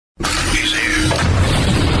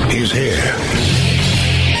He's here.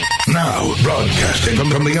 Now, broadcasting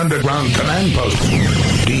from the underground command post,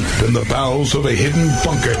 deep in the bowels of a hidden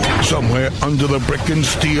bunker, somewhere under the brick and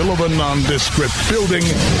steel of a nondescript building,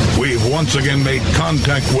 we've once again made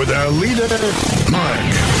contact with our leader, Mark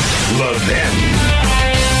Levin.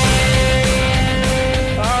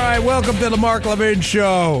 All right, welcome to the Mark Levin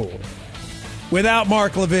Show. Without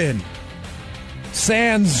Mark Levin.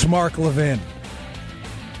 Sans Mark Levin.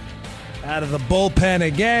 Out of the bullpen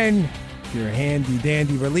again. Your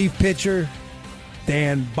handy-dandy relief pitcher,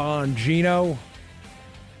 Dan Bongino.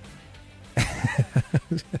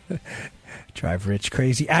 Drive Rich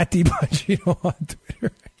crazy. At D Bongino on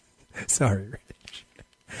Twitter. Sorry, Rich.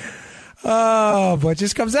 Oh, but it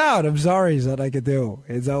just comes out. I'm sorry. It's what I can do.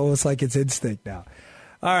 It's almost like it's instinct now.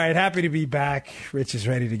 All right, happy to be back. Rich is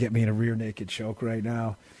ready to get me in a rear naked choke right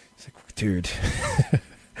now. It's like, dude.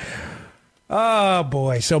 Oh,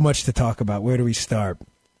 boy, so much to talk about. Where do we start?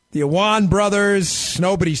 The Awan brothers,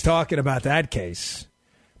 nobody's talking about that case.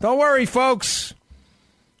 Don't worry, folks.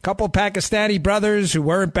 A couple Pakistani brothers who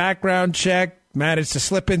weren't background checked managed to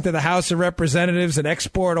slip into the House of Representatives and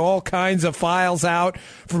export all kinds of files out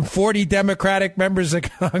from 40 Democratic members of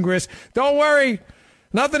Congress. Don't worry.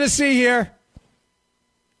 Nothing to see here.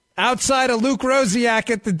 Outside of Luke Rosiak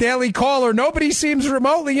at the Daily Caller, nobody seems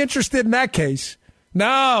remotely interested in that case.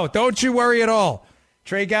 No, don't you worry at all.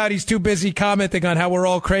 Trey Gowdy's too busy commenting on how we're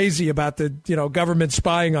all crazy about the, government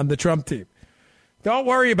spying on the Trump team. Don't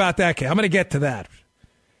worry about that case. I'm going to get to that.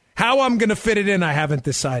 How I'm going to fit it in, I haven't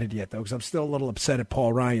decided yet, though, because I'm still a little upset at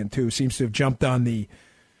Paul Ryan, too. Seems to have jumped on the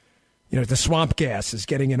swamp gas is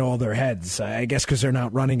getting in all their heads. I guess because they're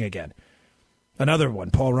not running again. Another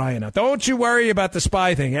one, Paul Ryan. Now, don't you worry about the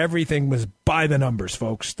spy thing. Everything was by the numbers,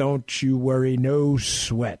 folks. Don't you worry. No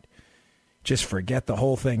sweat. Just forget the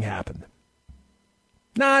whole thing happened.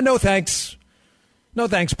 Nah, no thanks. No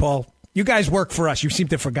thanks, Paul. You guys work for us. You seem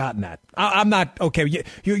to have forgotten that. I'm not okay.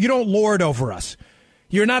 You don't lord over us.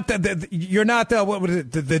 You're not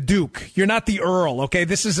the Duke. You're not the Earl. Okay,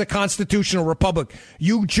 this is a constitutional republic.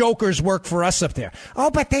 You jokers work for us up there. Oh,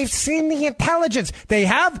 but they've seen the intelligence. They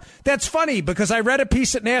have. That's funny because I read a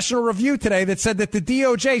piece at National Review today that said that the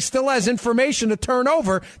DOJ still has information to turn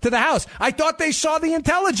over to the House. I thought they saw the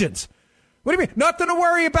intelligence. What do you mean? Nothing to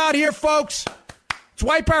worry about here, folks. Let's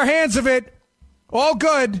wipe our hands of it. All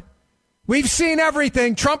good. We've seen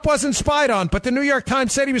everything. Trump wasn't spied on, but the New York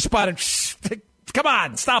Times said he was spied on. Come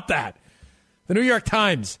on, stop that. The New York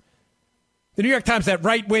Times. The New York Times, that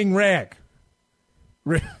right-wing rag.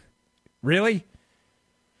 Really?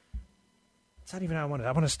 It's not even how I want to.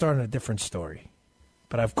 I want to start on a different story.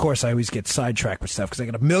 But, of course, I always get sidetracked with stuff because I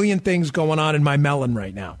got a million things going on in my melon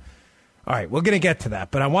right now. All right, we're going to get to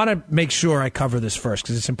that, but I want to make sure I cover this first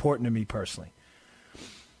because it's important to me personally.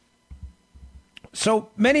 So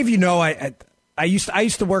many of you know I used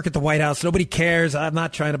to work at the White House. Nobody cares. I'm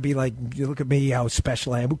not trying to be like, you look at me, how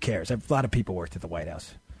special I am. Who cares? A lot of people worked at the White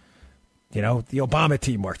House. The Obama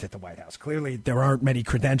team worked at the White House. Clearly, there aren't many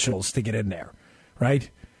credentials to get in there,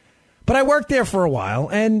 right? But I worked there for a while,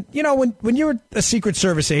 and, when you're a Secret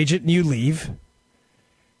Service agent and you leave,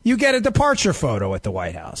 you get a departure photo at the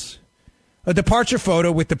White House. A departure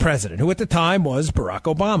photo with the president, who at the time was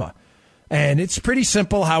Barack Obama. And it's pretty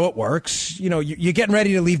simple how it works. You're getting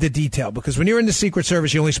ready to leave the detail because when you're in the Secret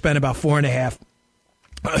Service, you only spend about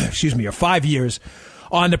 4.5, or 5 years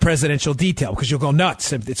on the presidential detail because you'll go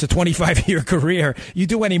nuts. If it's a 25-year career, you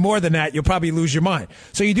do any more than that, you'll probably lose your mind.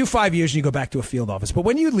 So you do 5 years and you go back to a field office. But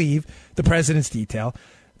when you leave the president's detail,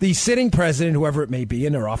 the sitting president, whoever it may be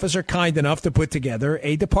in their office, are kind enough to put together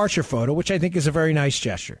a departure photo, which I think is a very nice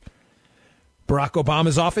gesture. Barack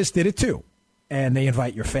Obama's office did it too. And they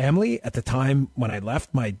invite your family. At the time when I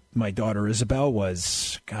left, my daughter Isabel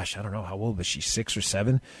was, I don't know, how old was she, 6 or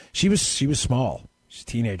 7? She was small. She's a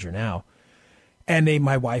teenager now. And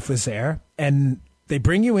my wife was there. And they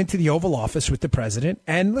bring you into the Oval Office with the president.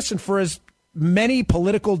 And listen, for as many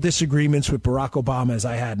political disagreements with Barack Obama as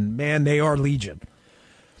I had, and man, they are legion.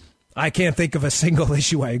 I can't think of a single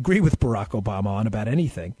issue I agree with Barack Obama on about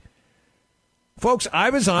anything. Folks, I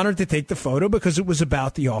was honored to take the photo because it was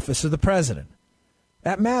about the office of the president.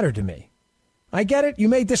 That mattered to me. I get it. You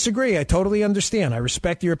may disagree. I totally understand. I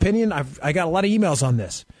respect your opinion. I got a lot of emails on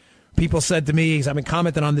this. People said to me, I've been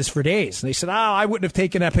commenting on this for days. And they said, I wouldn't have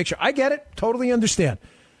taken that picture. I get it. Totally understand.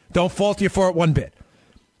 Don't fault you for it one bit.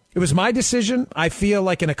 It was my decision. I feel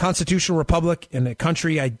like in a constitutional republic, in a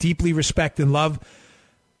country I deeply respect and love,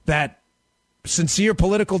 that sincere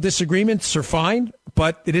political disagreements are fine,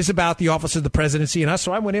 but it is about the office of the presidency and us.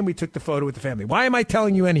 So I went in, we took the photo with the family. Why am I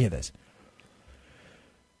telling you any of this?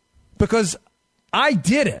 Because I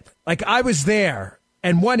did it. Like, I was there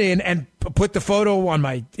and went in and put the photo on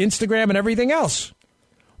my Instagram and everything else.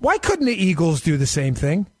 Why couldn't the Eagles do the same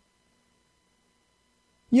thing?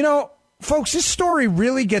 You know, folks, this story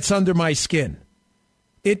really gets under my skin.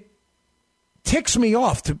 It ticks me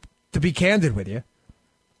off, to be candid with you.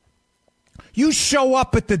 You show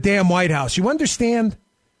up at the damn White House. You understand?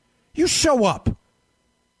 You show up.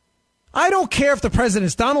 I don't care if the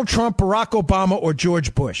president's Donald Trump, Barack Obama, or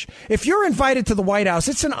George Bush. If you're invited to the White House,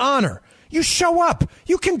 it's an honor. You show up.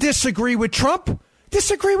 You can disagree with Trump.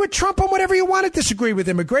 Disagree with Trump on whatever you want to disagree with.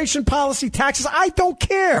 Immigration policy, taxes. I don't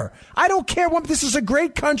care. I don't care. This is a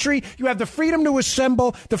great country. You have the freedom to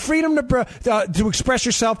assemble, the freedom to express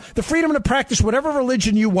yourself, the freedom to practice whatever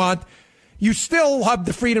religion you want. You still have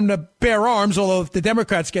the freedom to bear arms, although if the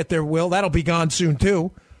Democrats get their will, that'll be gone soon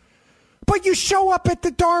too. But you show up at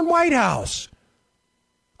the darn White House.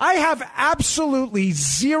 I have absolutely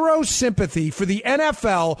zero sympathy for the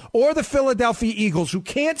NFL or the Philadelphia Eagles, who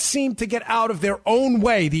can't seem to get out of their own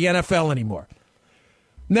way, the NFL, anymore.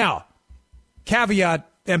 Now, caveat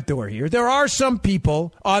emptor here. There are some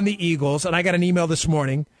people on the Eagles, and I got an email this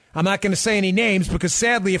morning. I'm not going to say any names because,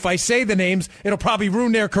 sadly, if I say the names, it'll probably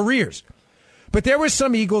ruin their careers. But there were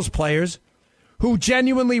some Eagles players who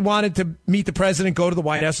genuinely wanted to meet the president, go to the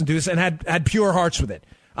White House and do this, and had pure hearts with it.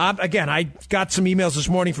 Again, I got some emails this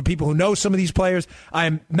morning from people who know some of these players.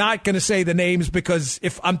 I'm not going to say the names because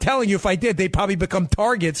if I'm telling you, if I did, they'd probably become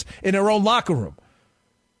targets in their own locker room.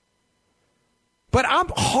 But I'm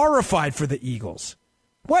horrified for the Eagles.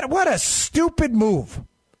 What a stupid move.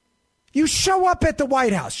 You show up at the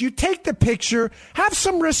White House. You take the picture. Have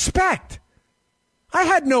some respect. I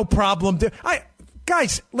had no problem.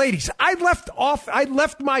 Guys, ladies, I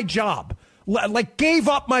left my job. Gave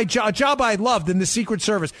up my job I loved in the Secret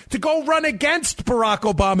Service to go run against Barack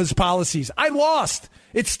Obama's policies. I lost.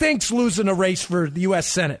 It stinks losing a race for the U.S.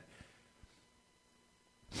 Senate.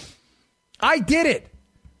 I did it.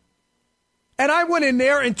 And I went in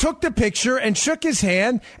there and took the picture and shook his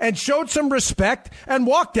hand and showed some respect and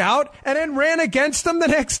walked out and then ran against him the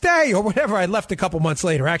next day or whatever. I left a couple months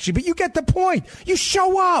later, actually. But you get the point. You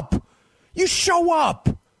show up. You show up.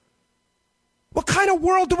 What kind of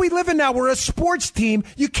world do we live in now? We're a sports team.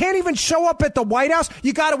 You can't even show up at the White House.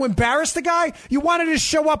 You got to embarrass the guy. You wanted to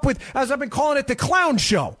show up with, as I've been calling it, the clown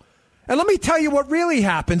show. And let me tell you what really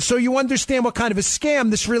happened so you understand what kind of a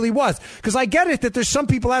scam this really was. Because I get it that there's some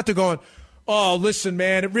people out there going, oh, listen,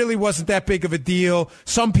 man, it really wasn't that big of a deal.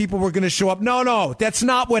 Some people were going to show up. No, that's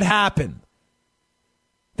not what happened.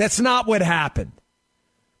 That's not what happened.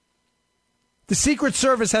 The Secret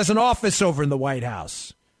Service has an office over in the White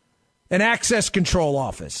House. An access control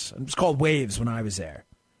office. It was called Waves when I was there.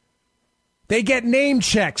 They get name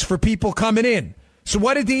checks for people coming in. So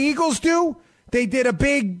what did the Eagles do? They did a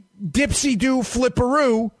big dipsy-do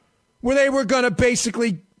flipperoo where they were going to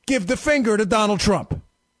basically give the finger to Donald Trump.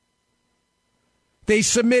 They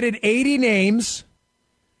submitted 80 names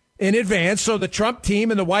in advance, so the Trump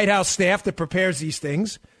team and the White House staff that prepares these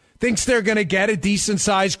things thinks they're going to get a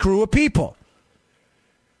decent-sized crew of people.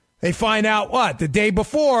 They find out the day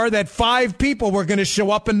before that 5 people were going to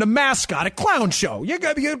show up in the mascot, a clown show. You're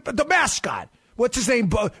the mascot. What's his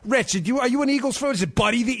name? Rich, are you an Eagles fan? Is it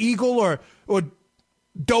Buddy the Eagle or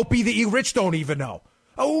Dopey the Eagle? Rich don't even know.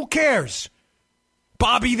 Oh, who cares?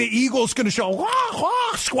 Bobby the Eagle's going to show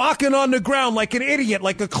squawking on the ground like an idiot,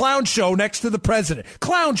 like a clown show next to the president.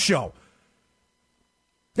 Clown show.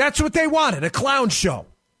 That's what they wanted, a clown show.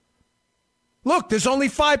 Look, there's only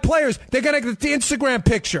 5 players. They're going to get the Instagram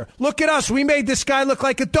picture. Look at us. We made this guy look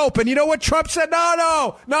like a dope. And you know what Trump said?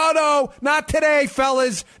 No, not today,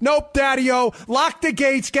 fellas. Nope, daddy-o. Lock the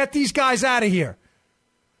gates. Get these guys out of here.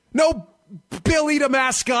 No Billy the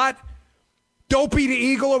mascot, Dopey the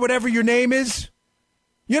Eagle, or whatever your name is.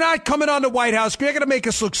 You're not coming on the White House. You're going to make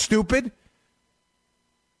us look stupid.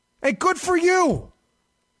 Hey, good for you.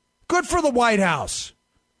 Good for the White House.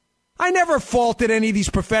 I never faulted any of these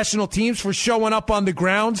professional teams for showing up on the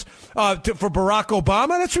grounds for Barack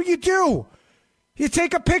Obama. That's what you do. You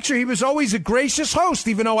take a picture. He was always a gracious host,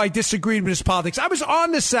 even though I disagreed with his politics. I was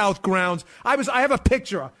on the South grounds. I have a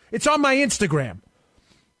picture. It's on my Instagram.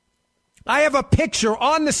 I have a picture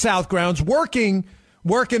on the South grounds working,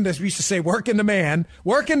 as we used to say, working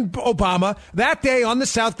Obama that day on the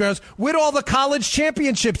South grounds with all the college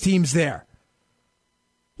championship teams there.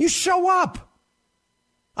 You show up.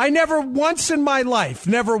 I never once in my life,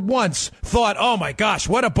 thought, oh my gosh,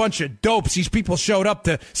 what a bunch of dopes. These people showed up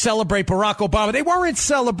to celebrate Barack Obama. They weren't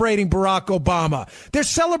celebrating Barack Obama. They're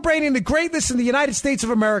celebrating the greatness in the United States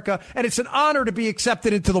of America, and it's an honor to be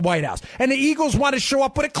accepted into the White House. And the Eagles want to show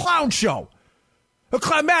up with a clown show, a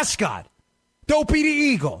clown mascot. Dopey the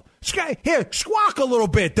Eagle. Here, squawk a little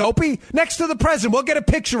bit, Dopey. Next to the president. We'll get a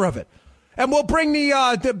picture of it. And we'll bring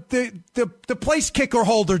the place kicker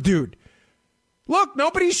holder dude. Look,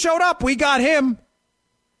 nobody showed up. We got him.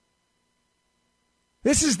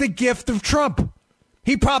 This is the gift of Trump.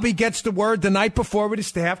 He probably gets the word the night before with his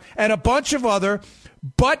staff, and a bunch of other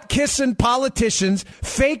butt-kissing politicians,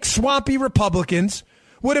 fake swampy Republicans,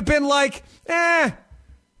 would have been like,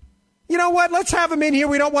 you know what? Let's have him in here.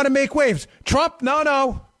 We don't want to make waves. Trump,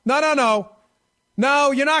 no,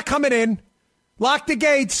 you're not coming in. Lock the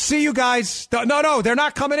gates. See you guys. No, they're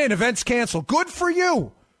not coming in. Events canceled. Good for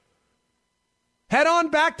you. Head on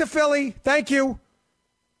back to Philly. Thank you.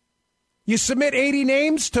 You submit 80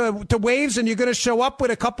 names to waves and you're going to show up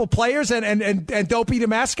with a couple players and Dopey the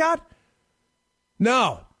mascot?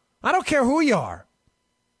 No. I don't care who you are.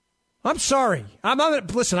 I'm sorry.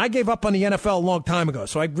 Listen, I gave up on the NFL a long time ago,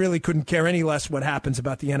 so I really couldn't care any less what happens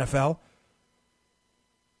about the NFL.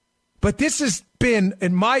 But this has been,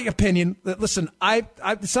 in my opinion, listen,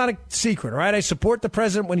 it's not a secret, all right? I support the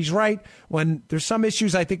president when he's right. When there's some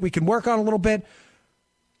issues I think we can work on a little bit.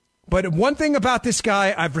 But one thing about this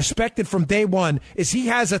guy I've respected from day one is he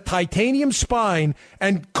has a titanium spine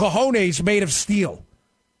and cojones made of steel.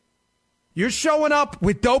 You're showing up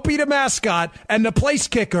with Dopey the mascot and the place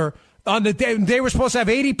kicker on the day they were supposed to have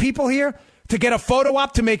 80 people here to get a photo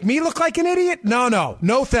op to make me look like an idiot?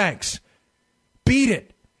 No thanks. Beat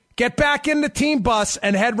it. Get back in the team bus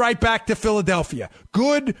and head right back to Philadelphia.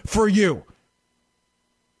 Good for you.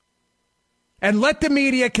 And let the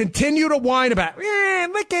media continue to whine about,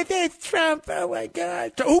 look at this Trump, oh my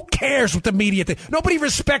God. Who cares what the media thinks? Nobody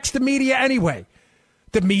respects the media anyway.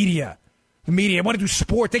 The media want to do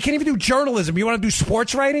sport. They can't even do journalism. You want to do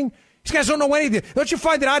sports writing? These guys don't know anything. Don't you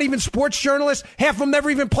find that out? Even sports journalists, half of them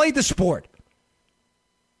never even played the sport.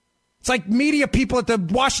 It's like media people at the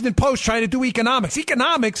Washington Post trying to do economics.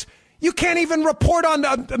 Economics, you can't even report on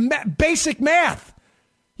basic math.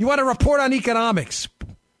 You want to report on economics.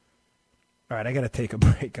 All right, I got to take a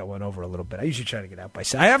break. I went over a little bit. I usually try to get out by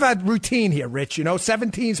 7. I have a routine here, Rich.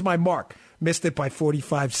 17's my mark. Missed it by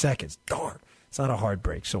 45 seconds. Darn. It's not a hard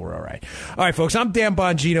break, so we're all right. All right, folks, I'm Dan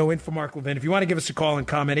Bongino in for Mark Levin. If you want to give us a call and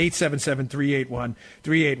comment, 877-381-3811,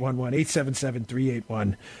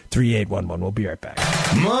 877-381-3811. We'll be right back.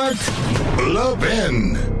 Mark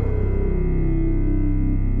Levin.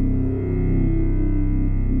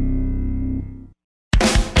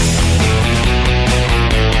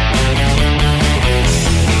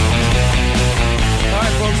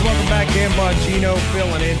 Dan Bongino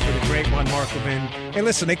filling in for the great one, Mark Levin. Hey,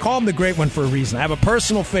 listen, they call him the great one for a reason. I have a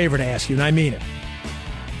personal favor to ask you, and I mean it.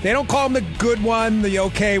 They don't call him the good one, the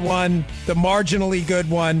okay one, the marginally good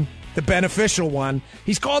one, the beneficial one.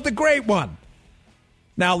 He's called the great one.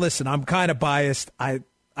 Now, listen, I'm kind of biased. I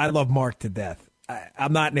love Mark to death.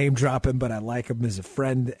 I'm not name dropping, but I like him as a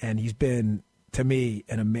friend, and he's been, to me,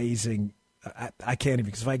 an amazing I can't even,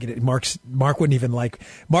 because if I get it, Mark wouldn't even like.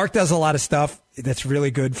 Mark does a lot of stuff that's really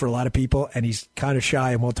good for a lot of people, and he's kind of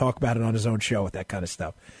shy and won't talk about it on his own show with that kind of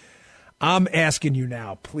stuff. I'm asking you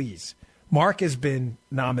now, please. Mark has been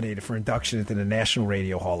nominated for induction into the National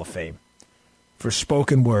Radio Hall of Fame for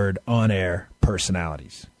spoken word on-air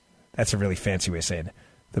personalities. That's a really fancy way of saying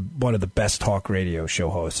it. One of the best talk radio show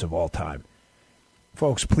hosts of all time.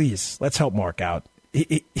 Folks, please, let's help Mark out.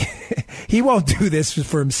 He won't do this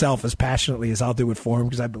for himself as passionately as I'll do it for him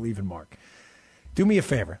because I believe in Mark. Do me a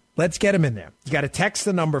favor. Let's get him in there. You got to text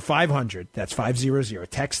the number 500. That's 500.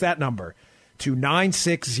 Text that number to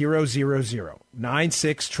 96000.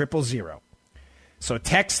 96000. So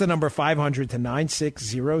text the number 500 to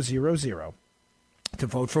 96000 to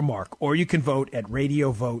vote for Mark. Or you can vote at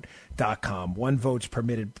radiovote.com. One vote's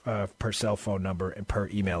permitted per cell phone number and per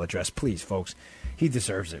email address. Please, folks. He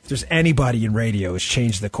deserves it. If there's anybody in radio who's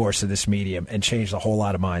changed the course of this medium and changed a whole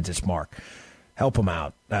lot of minds, it's Mark. Help him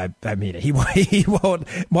out. I mean it. He won't.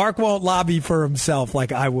 Mark won't lobby for himself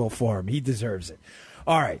like I will for him. He deserves it.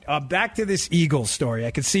 All right. Back to this Eagles story.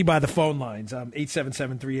 I can see by the phone lines,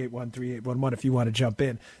 877-381-3811, if you want to jump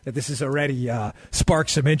in, that this has already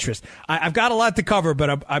sparked some interest. I've got a lot to cover,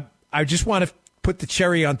 but I just want to put the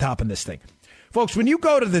cherry on top of this thing. Folks, when you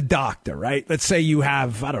go to the doctor, right, let's say you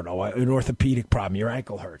have, I don't know, an orthopedic problem, your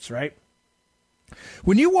ankle hurts, right?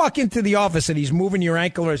 When you walk into the office and he's moving your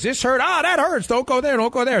ankle, or does this hurt? That hurts. Don't go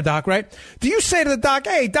there, doc, right? Do you say to the doc,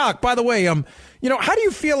 hey, doc, by the way, how do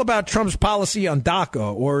you feel about Trump's policy on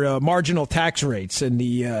DACA or marginal tax rates in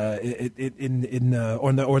the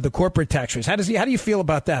or the corporate tax rates? How do you feel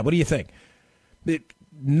about that? What do you think?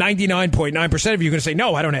 99.9% of you are going to say,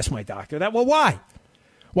 no, I don't ask my doctor that. Well, why?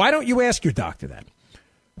 Why don't you ask your doctor that?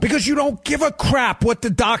 Because you don't give a crap what the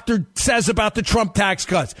doctor says about the Trump tax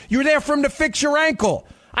cuts. You're there for him to fix your ankle.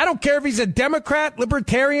 I don't care if he's a Democrat,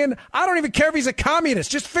 Libertarian. I don't even care if he's a communist.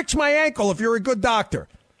 Just fix my ankle if you're a good doctor.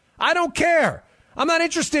 I don't care. I'm not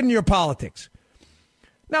interested in your politics.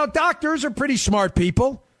 Now, doctors are pretty smart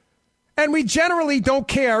people, and we generally don't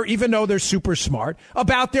care, even though they're super smart,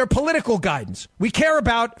 about their political guidance. We care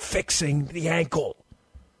about fixing the ankle.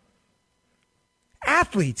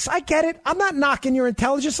 Athletes, I get it. I'm not knocking your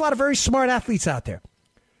intelligence. A lot of very smart athletes out there.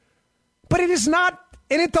 But it is not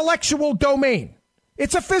an intellectual domain.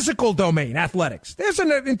 It's a physical domain, athletics. There's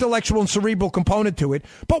an intellectual and cerebral component to it.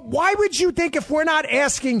 But why would you think if we're not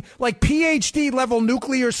asking like PhD level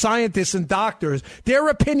nuclear scientists and doctors their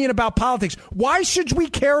opinion about politics, why should we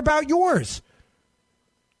care about yours?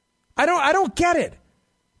 I don't get it.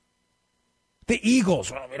 The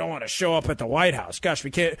Eagles, well, we don't want to show up at the White House. Gosh,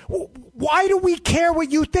 we can't. Why do we care what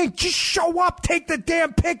you think? Just show up, take the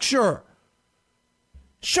damn picture.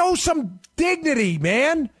 Show some dignity,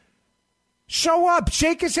 man. Show up,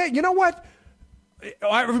 shake his hand. You know what?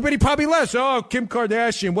 Everybody probably laughs. Oh, Kim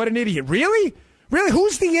Kardashian, what an idiot. Really? Really?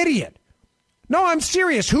 Who's the idiot? No, I'm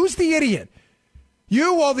serious. Who's the idiot?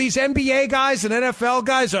 You, all these NBA guys and NFL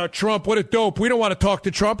guys, Trump, what a dope. We don't want to talk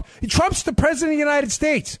to Trump. Trump's the president of the United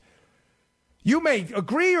States. You may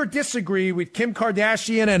agree or disagree with Kim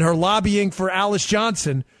Kardashian and her lobbying for Alice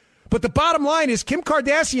Johnson, but the bottom line is Kim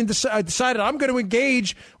Kardashian decided I'm going to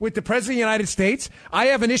engage with the president of the United States. I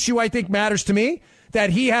have an issue I think matters to me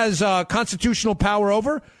that he has constitutional power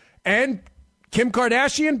over, and Kim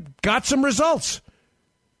Kardashian got some results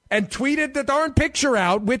and tweeted the darn picture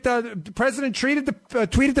out with the president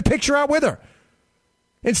tweeted the picture out with her.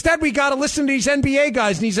 Instead, we got to listen to these NBA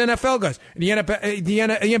guys and these NFL guys and the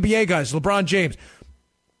NBA guys, LeBron James.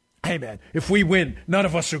 Hey, man, if we win, none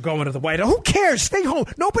of us are going to the White House. Who cares? Stay home.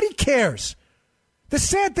 Nobody cares. The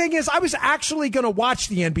sad thing is I was actually going to watch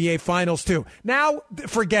the NBA Finals, too. Now,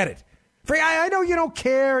 forget it. I know you don't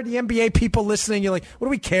care. The NBA people listening, you're like, what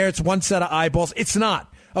do we care? It's one set of eyeballs. It's not.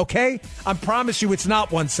 Okay? I promise you it's not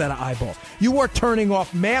one set of eyeballs. You are turning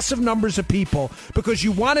off massive numbers of people because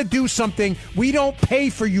you want to do something we don't pay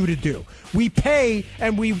for you to do. We pay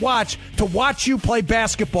and we watch to watch you play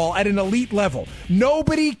basketball at an elite level.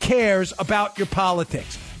 Nobody cares about your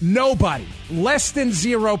politics. Nobody. Less than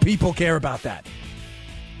 0 people care about that.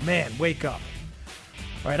 Man, wake up.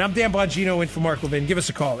 All right, I'm Dan Bongino in for Mark Levin. Give us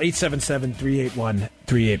a call,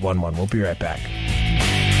 877-381-3811. We'll be right back.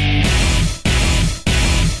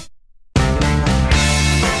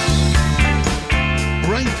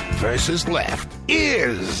 Right versus left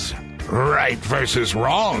is right versus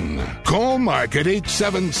wrong. Call Mark at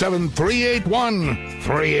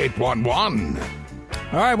 877-381-3811.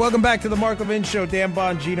 All right, welcome back to the Mark Levin Show. Dan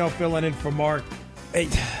Bongino filling in for Mark. Hey,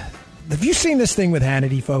 have you seen this thing with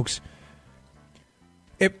Hannity, folks?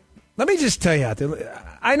 Let me just tell you out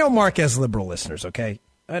there, I know Mark has liberal listeners, okay?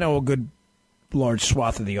 I know a good large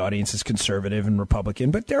swath of the audience is conservative and Republican,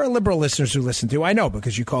 but there are liberal listeners who listen to. I know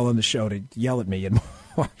because you call on the show to yell at me and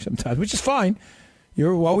sometimes, which is fine.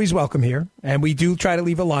 You're always welcome here, and we do try to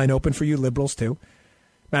leave a line open for you liberals too.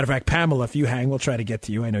 Matter of fact, Pamela, if you hang, we'll try to get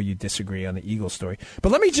to you. I know you disagree on the Eagles story,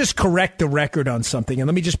 but let me just correct the record on something, and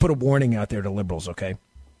let me just put a warning out there to liberals, okay?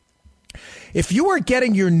 If you are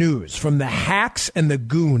getting your news from the hacks and the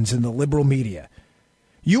goons in the liberal media,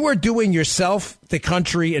 you are doing yourself, the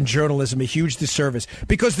country, and journalism a huge disservice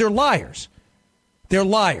because they're liars. They're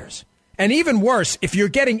liars. And even worse, if you're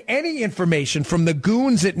getting any information from the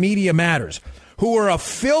goons at Media Matters, who are a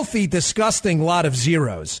filthy, disgusting lot of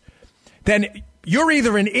zeros, then you're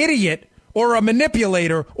either an idiot or a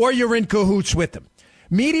manipulator or you're in cahoots with them.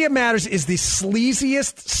 Media Matters is the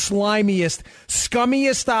sleaziest, slimiest,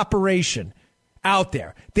 scummiest operation out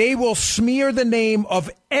there. They will smear the name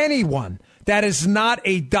of anyone that is not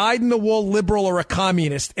a dyed-in-the-wool liberal or a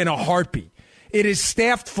communist in a heartbeat. It is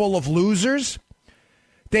staffed full of losers.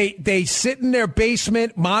 They sit in their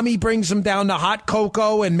basement. Mommy brings them down to hot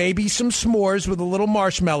cocoa and maybe some s'mores with a little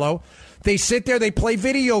marshmallow. They sit there, they play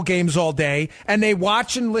video games all day, and they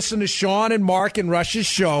watch and listen to Sean and Mark and Rush's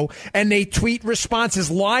show, and they tweet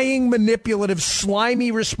responses, lying, manipulative,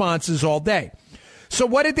 slimy responses all day. So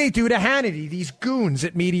what did they do to Hannity, these goons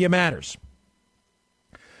at Media Matters?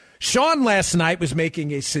 Sean last night was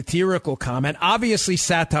making a satirical comment. Obviously,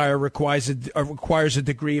 satire requires a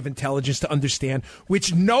degree of intelligence to understand,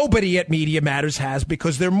 which nobody at Media Matters has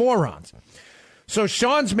because they're morons. So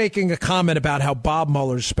Sean's making a comment about how Bob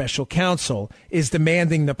Mueller's special counsel is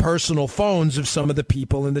demanding the personal phones of some of the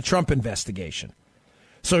people in the Trump investigation.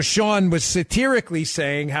 So Sean was satirically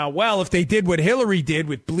saying how, well, if they did what Hillary did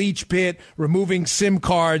with BleachBit, removing SIM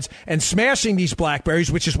cards and smashing these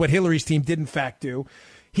BlackBerries, which is what Hillary's team did in fact do,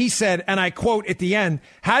 he said, and I quote at the end,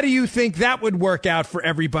 how do you think that would work out for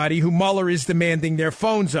everybody who Mueller is demanding their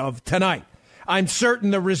phones of tonight? I'm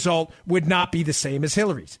certain the result would not be the same as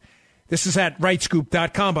Hillary's. This is at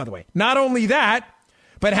rightscoop.com, by the way. Not only that,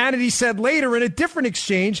 but Hannity said later in a different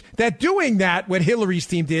exchange that doing that, what Hillary's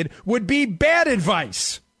team did, would be bad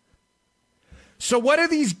advice. So what are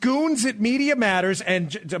these goons at Media Matters?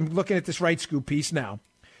 And I'm looking at this Right Scoop piece now.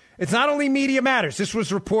 It's not only Media Matters. This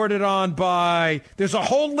was reported on by, there's a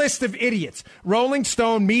whole list of idiots. Rolling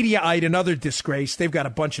Stone, Mediaite, another disgrace. They've got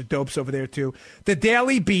a bunch of dopes over there, too. The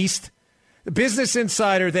Daily Beast, the Business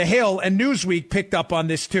Insider, The Hill, and Newsweek picked up on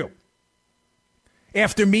this, too.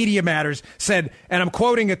 After Media Matters said, and I'm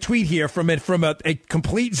quoting a tweet here from a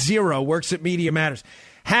complete zero, works at Media Matters,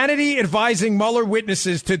 Hannity advising Mueller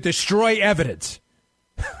witnesses to destroy evidence.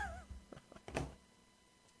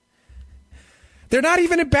 They're not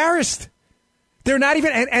even embarrassed. They're not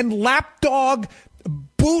even, and lapdog,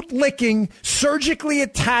 boot-licking, surgically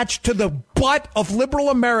attached to the butt of liberal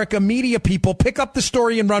America media people pick up the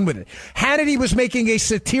story and run with it. Hannity was making a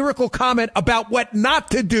satirical comment about what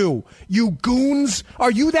not to do. You goons,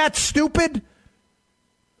 are you that stupid?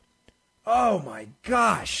 Oh, my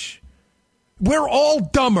gosh. We're all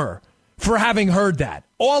dumber for having heard that.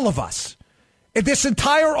 All of us. This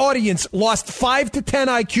entire audience lost 5 to 10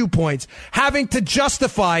 IQ points having to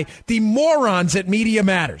justify the morons at Media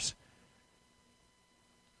Matters.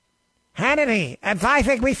 Hannity,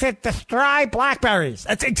 advising we should destroy BlackBerries.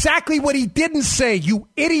 That's exactly what he didn't say, you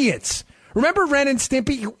idiots. Remember Ren and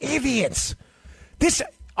Stimpy? You idiots.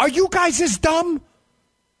 Are you guys as dumb?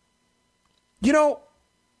 You know,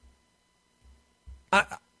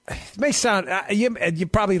 it may sound, you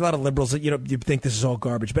probably a lot of liberals that you think this is all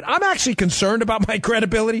garbage, but I'm actually concerned about my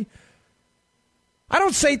credibility. I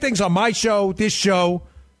don't say things on my show, this show,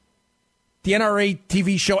 the NRA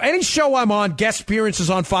TV show, any show I'm on, guest appearances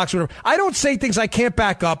on Fox, whatever. I don't say things I can't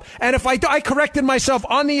back up. And if I corrected myself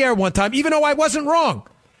on the air one time, even though I wasn't wrong,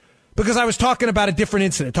 because I was talking about a different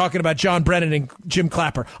incident, talking about John Brennan and Jim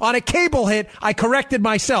Clapper. On a cable hit, I corrected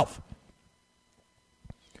myself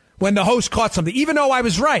when the host caught something, even though I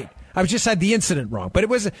was right. I just had the incident wrong. But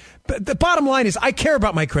the bottom line is I care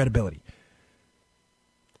about my credibility.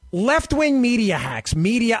 Left-wing media hacks,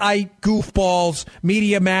 Mediaite goofballs,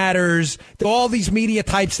 Media Matters, all these media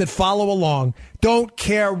types that follow along don't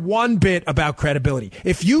care one bit about credibility.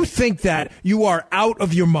 If you think that, you are out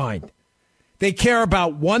of your mind. They care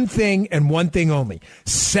about one thing and one thing only.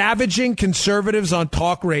 Savaging conservatives on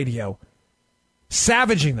talk radio.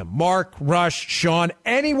 Savaging them. Mark, Rush, Sean,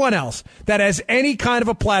 anyone else that has any kind of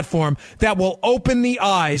a platform that will open the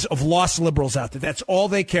eyes of lost liberals out there. That's all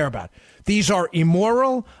they care about. These are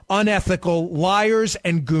immoral, unethical liars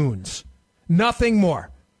and goons. Nothing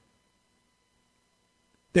more.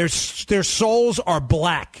 Their souls are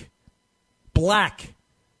black. Black.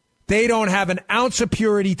 They don't have an ounce of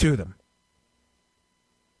purity to them.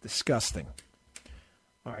 Disgusting.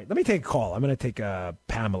 All right, let me take a call. I'm going to take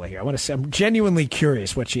Pamela here. I'm genuinely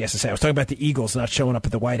curious what she has to say. I was talking about the Eagles not showing up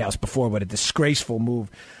at the White House before. What a disgraceful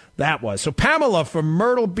move that was. So Pamela from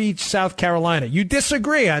Myrtle Beach, South Carolina. You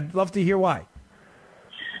disagree. I'd love to hear why.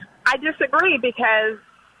 I disagree because,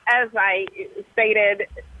 as I stated,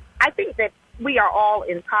 I think that we are all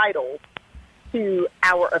entitled to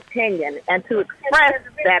our opinion and to express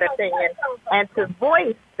that opinion and to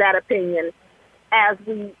voice that opinion as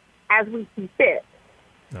we see fit.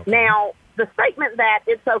 Okay. Now, the statement that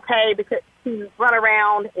it's okay to run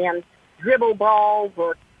around and dribble balls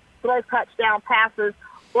or throw touchdown passes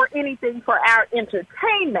or anything for our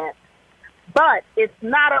entertainment, but it's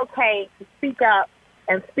not okay to speak up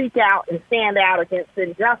and speak out and stand out against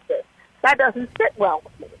injustice. That doesn't sit well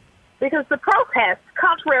with me because the protest,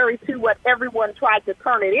 contrary to what everyone tried to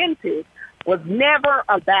turn it into, was never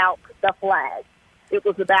about the flag. It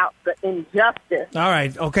was about the injustice. All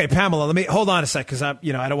right. Okay, Pamela, let me hold on a sec because I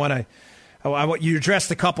don't want to. I want you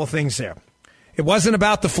addressed a couple things there. It wasn't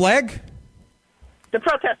about the flag? The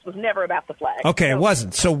protest was never about the flag. Okay, it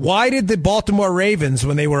wasn't. So why did the Baltimore Ravens,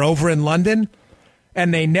 when they were over in London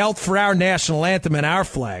and they knelt for our national anthem and our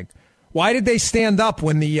flag, why did they stand up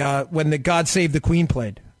when the God Save the Queen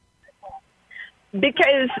played?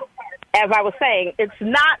 Because, as I was saying, it's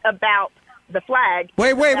not about the flag.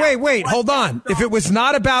 Wait. Hold on. If it was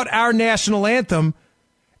not about our national anthem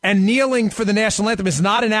and kneeling for the national anthem is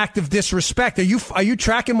not an act of disrespect, are you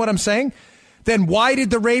tracking what I'm saying? Then why did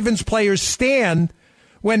the Ravens players stand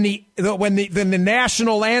when the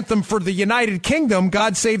national anthem for the United Kingdom,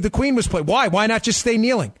 God Save the Queen, was played? Why? Why not just stay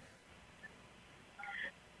kneeling?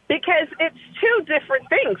 Because it's two different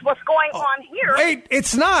things. What's going on here? Wait,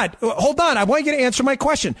 it's not. Hold on. I want you to answer my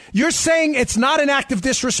question. You're saying it's not an act of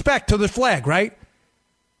disrespect to the flag, right?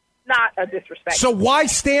 Not a disrespect. So why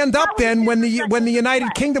stand up then when the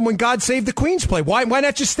United Kingdom, when God Save the Queen's play? Why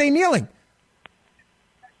not just stay kneeling?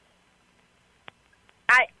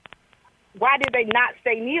 Why did they not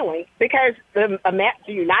stay kneeling? Because the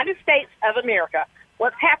United States of America,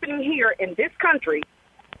 what's happening here in this country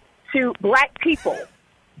to black people,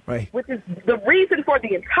 right, which is the reason for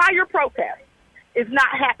the entire protest, is not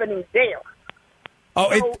happening there.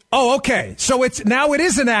 Okay. So it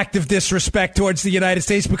is an act of disrespect towards the United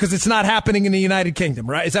States because it's not happening in the United Kingdom,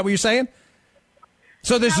 right? Is that what you're saying?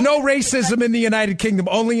 So there's no racism in the United Kingdom,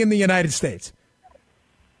 only in the United States.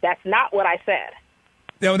 That's not what I said.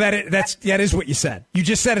 No, that is what you said. You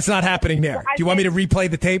just said it's not happening there. Do you want me to replay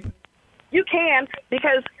the tape? You can,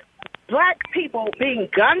 because black people being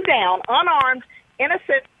gunned down, unarmed,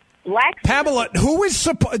 innocent black... Pamela,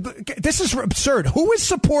 this is absurd. Who is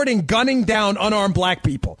supporting gunning down unarmed black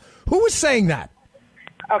people? Who is saying that?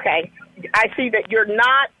 Okay, I see that you're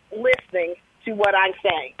not listening to what I'm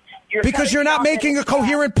saying. Because you're not making a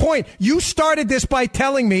coherent point. You started this by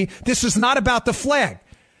telling me this is not about the flag.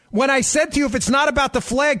 When I said to you, if it's not about the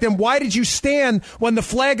flag, then why did you stand when the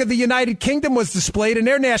flag of the United Kingdom was displayed in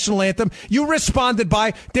their national anthem? You responded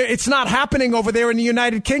by, it's not happening over there in the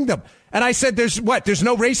United Kingdom. And I said, there's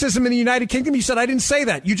no racism in the United Kingdom? You said, I didn't say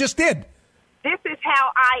that. You just did. This is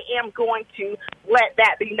how I am going to let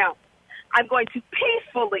that be known. I'm going to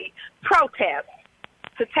peacefully protest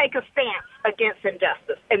to take a stance against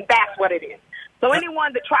injustice. And that's what it is. So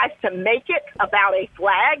anyone that tries to make it about a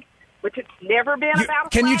flag, which it's never been about a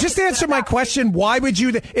flag. Can you just answer my question? Why would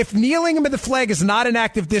you, if kneeling under the flag is not an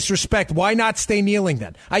act of disrespect, why not stay kneeling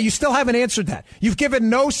then? You still haven't answered that. You've given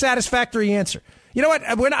no satisfactory answer. You know what?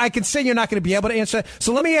 I can say you're not going to be able to answer that.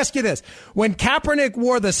 So let me ask you this. When Kaepernick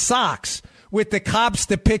wore the socks with the cops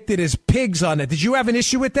depicted as pigs on it, did you have an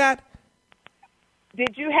issue with that?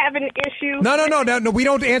 Did you have an issue? No. We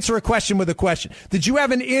don't answer a question with a question. Did you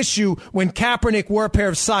have an issue when Kaepernick wore a pair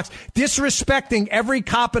of socks, disrespecting every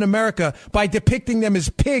cop in America by depicting them as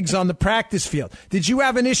pigs on the practice field? Did you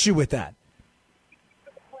have an issue with that?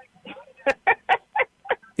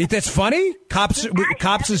 That's funny? Cops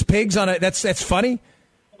as pigs on it. That's funny?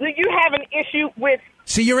 Do you have an issue with...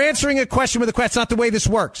 See, you're answering a question with a question. That's not the way this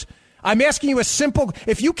works. I'm asking you a simple...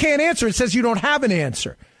 If you can't answer, it says you don't have an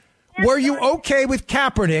answer. Were you okay with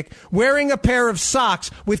Kaepernick wearing a pair of socks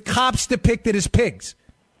with cops depicted as pigs?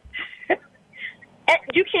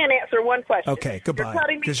 You can't answer one question. Okay, goodbye.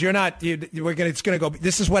 Because you're not. It's going to go.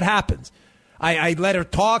 This is what happens. I let her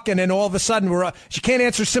talk, and then all of a sudden she can't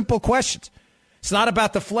answer simple questions. It's not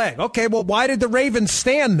about the flag. Okay, well, why did the Ravens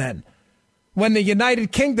stand then when the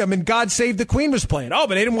United Kingdom and God Save the Queen was playing? Oh,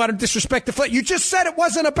 but they didn't want to disrespect the flag. You just said it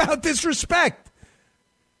wasn't about disrespect.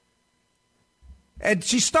 And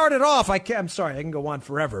she started off, I'm sorry, I can go on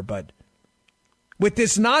forever, but with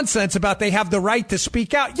this nonsense about they have the right to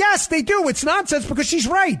speak out. Yes, they do. It's nonsense because she's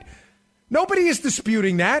right. Nobody is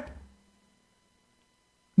disputing that.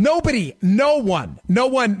 Nobody, no one,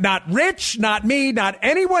 not Rich, not me, not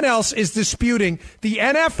anyone else is disputing the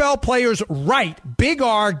NFL players' right, big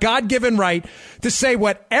R, God-given right, to say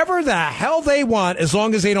whatever the hell they want as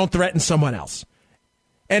long as they don't threaten someone else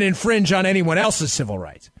and infringe on anyone else's civil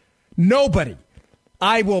rights. Nobody.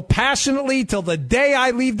 I will passionately, till the day I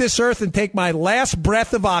leave this earth and take my last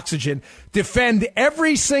breath of oxygen, defend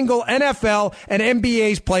every single NFL and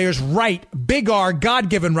NBA's players' right, big R,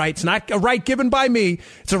 God-given right. It's not a right given by me.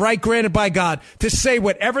 It's a right granted by God to say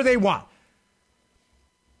whatever they want.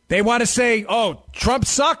 They want to say, oh, Trump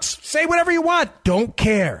sucks. Say whatever you want. Don't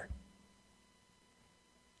care.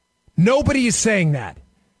 Nobody is saying that.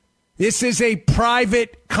 This is a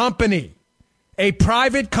private company. A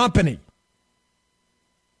private company.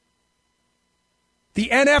 The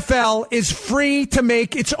NFL is free to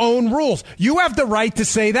make its own rules. You have the right to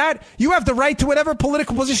say that. You have the right to whatever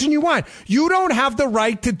political position you want. You don't have the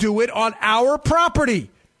right to do it on our property.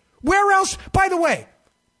 Where else? By the way,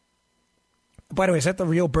 is that the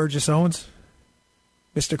real Burgess Owens,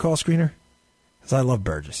 Mr. Call Screener? Because I love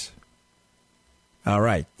Burgess. All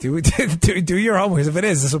right. Do your homework. If it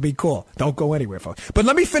is, this will be cool. Don't go anywhere, folks. But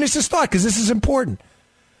let me finish this thought because this is important.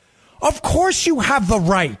 Of course you have the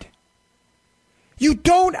right. You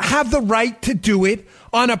don't have the right to do it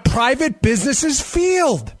on a private business's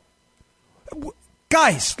field.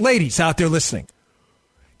 Guys, ladies out there listening,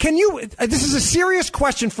 this is a serious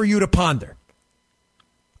question for you to ponder.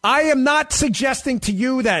 I am not suggesting to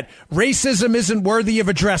you that racism isn't worthy of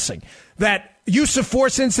addressing, that use of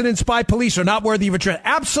force incidents by police are not worthy of addressing.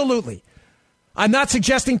 Absolutely. I'm not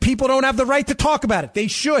suggesting people don't have the right to talk about it. They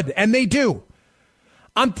should, and they do.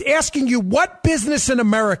 I'm asking you, what business in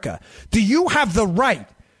America do you have the right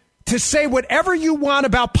to say whatever you want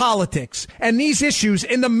about politics and these issues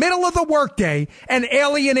in the middle of the workday and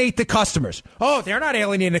alienate the customers? Oh, they're not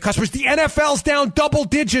alienating the customers. The NFL's down double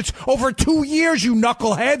digits over 2 years, you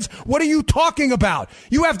knuckleheads. What are you talking about?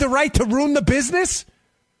 You have the right to ruin the business?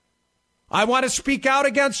 I want to speak out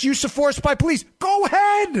against use of force by police. Go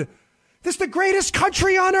ahead. This is the greatest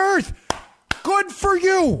country on earth. Good for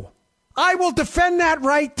you. I will defend that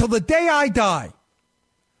right till the day I die.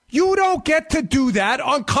 You don't get to do that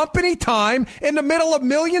on company time in the middle of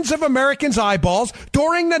millions of Americans' eyeballs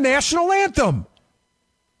during the national anthem.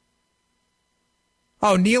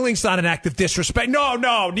 Oh, kneeling's not an act of disrespect.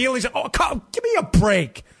 No, kneeling's... Oh, give me a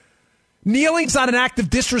break. Kneeling's not an act of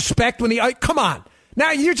disrespect when come on.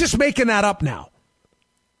 Now, you're just making that up now.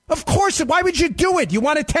 Of course, why would you do it? You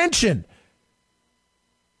want attention.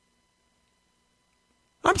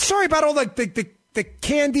 I'm sorry about all the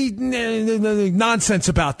candy nonsense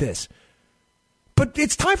about this. But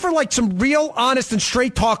it's time for some real, honest, and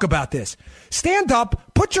straight talk about this. Stand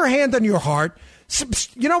up, put your hand on your heart,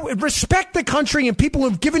 respect the country and people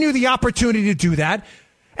who've given you the opportunity to do that,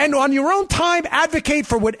 and on your own time, advocate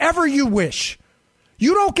for whatever you wish.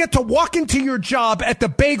 You don't get to walk into your job at the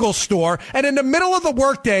bagel store and in the middle of the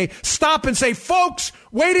workday stop and say, folks,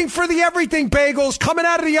 waiting for the everything bagels coming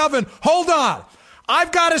out of the oven. Hold on.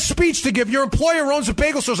 I've got a speech to give. Your employer owns a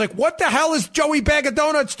bagel store. It's like, what the hell is Joey Bag of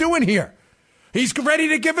Donuts doing here? He's ready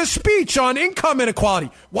to give a speech on income inequality.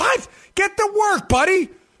 What? Get to work, buddy.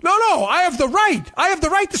 No, I have the right. I have the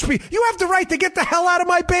right to speak. You have the right to get the hell out of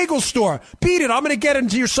my bagel store. Beat it. I'm going to get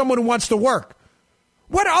into someone who wants to work.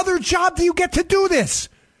 What other job do you get to do this?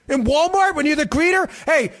 In Walmart, when you're the greeter?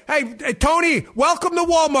 Hey, Tony, welcome to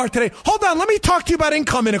Walmart today. Hold on, let me talk to you about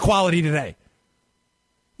income inequality today.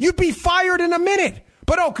 You'd be fired in a minute.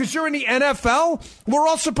 But because you're in the NFL, we're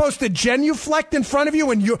all supposed to genuflect in front of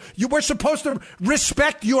you and we're supposed to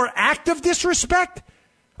respect your act of disrespect?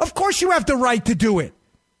 Of course you have the right to do it.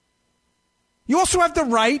 You also have the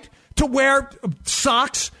right to wear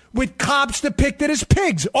socks with cops depicted as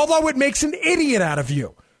pigs, although it makes an idiot out of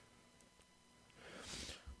you.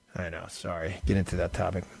 I know, sorry. Get into that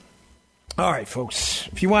topic. All right, folks.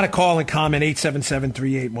 If you want to call and comment,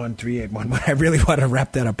 877-381-3811. I really wanted to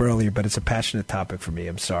wrap that up earlier, but it's a passionate topic for me.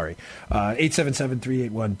 I'm sorry.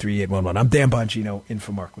 877-381-3811. I'm Dan Bongino, in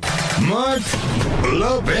for Mark Levin. Mark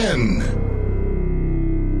Levin.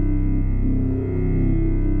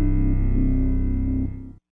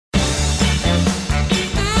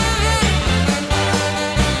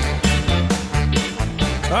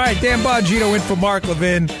 All right, Dan Bongino in for Mark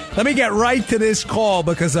Levin. Let me get right to this call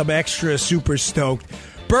because I'm extra super stoked.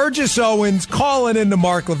 Burgess Owens calling in the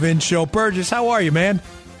Mark Levin Show. Burgess, how are you, man?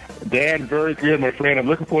 Dan, very good, my friend. I'm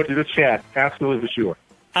looking forward to this chat. Absolutely, for sure.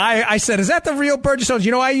 I said, is that the real Burgess Owens?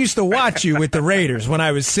 I used to watch you with the Raiders when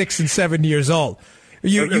I was 6 and 7 years old.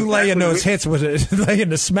 You laying those hits, laying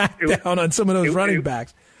the smackdown on some of those running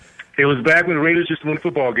backs. It was back when the Raiders just won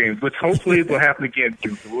football games, but hopefully it will happen again,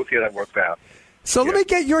 too. So we'll see how that works out. So let me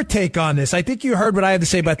get your take on this. I think you heard what I had to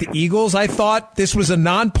say about the Eagles. I thought this was a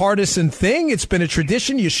nonpartisan thing. It's been a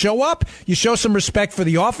tradition. You show up, you show some respect for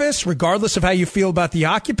the office, regardless of how you feel about the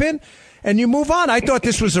occupant, and you move on. I thought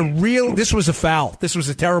this was a foul. This was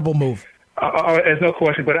a terrible move. There's no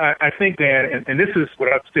question, but I think, Dan, and this is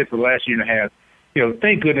what I've said for the last year and a half,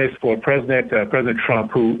 thank goodness for President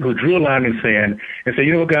Trump, who drew a line in the sand and said,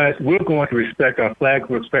 guys, we're going to respect our flag,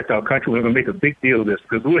 we'll respect our country, we're going to make a big deal of this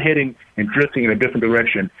because we're heading and drifting in a different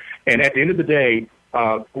direction. And at the end of the day,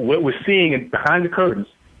 what we're seeing behind the curtains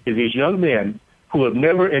is these young men who have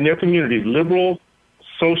never, in their communities, liberal,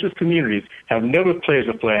 socialist communities, have never pledged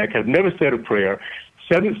a flag, have never said a prayer.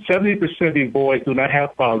 70% of these boys do not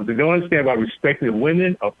have fathers. They don't understand about respecting the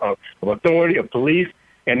women, of authority, of police,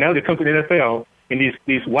 and now they come to the NFL. And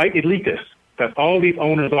these white elitists, that's all these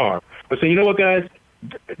owners are. But say, you know what, guys,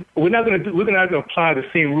 we're not going to apply the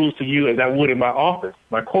same rules to you as I would in my office,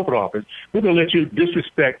 my corporate office. We're going to let you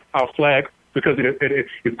disrespect our flag because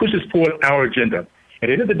it pushes forward our agenda. At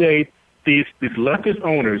the end of the day, these leftist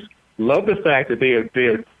owners love the fact that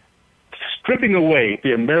they're stripping away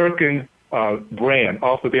the American brand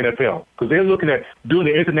off of the NFL because they're looking at doing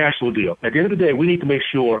the international deal. At the end of the day, we need to make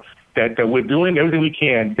sure that we're doing everything we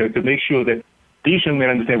can to make sure that these young men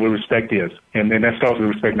understand what respect is, and that starts with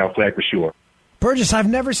respecting our flag for sure. Burgess, I've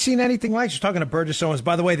never seen anything like this. You're talking to Burgess Owens.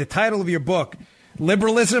 By the way, the title of your book,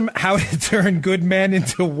 Liberalism, how to turn good men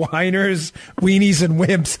into whiners, weenies, and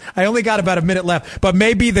wimps. I only got about a minute left, but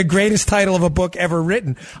maybe the greatest title of a book ever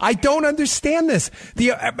written. I don't understand this. The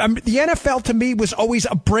NFL to me was always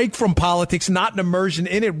a break from politics, not an immersion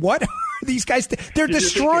in it. What are these guys? They're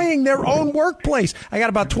destroying their own workplace. I got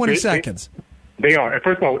about 20 seconds. They are. And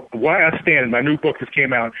first of all, why I stand, my new book just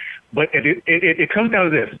came out, but it comes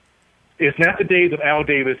down to this. It's not the days of Al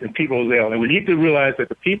Davis and Pete Rozelle, and we need to realize that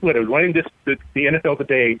the people that are running the NFL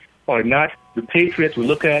today are not the patriots we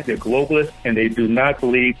look at. They're globalists, and they do not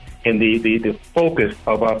believe in the focus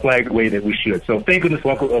of our flag the way that we should. So thank goodness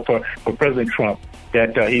for President Trump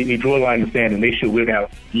that he drew a line in the sand, and they should. We're now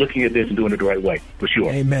looking at this and doing it the right way, for sure.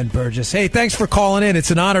 Amen, Burgess. Hey, thanks for calling in.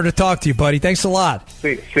 It's an honor to talk to you, buddy. Thanks a lot.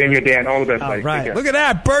 Same here, Dan. All the best, buddy. All right. Look at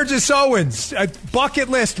that. Burgess Owens. Bucket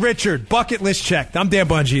list, Richard. Bucket list checked. I'm Dan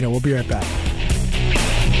Bongino. We'll be right back.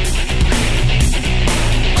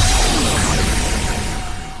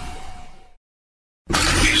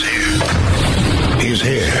 He's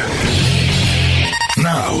here.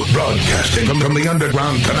 Now, broadcasting from the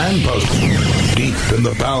underground command post, deep in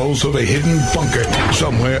the bowels of a hidden bunker,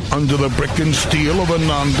 somewhere under the brick and steel of a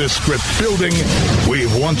nondescript building,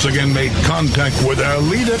 we've once again made contact with our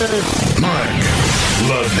leader, Mark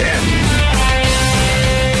Levin.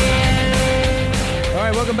 All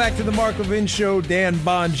right, welcome back to the Mark Levin Show. Dan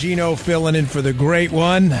Bongino filling in for the great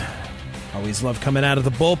one. Always love coming out of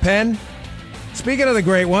the bullpen. Speaking of the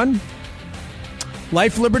great one,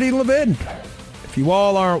 Life, Liberty, Levin. If you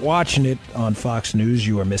all aren't watching it on Fox News,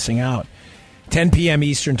 you are missing out. 10 p.m.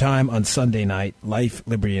 Eastern Time on Sunday night, Life,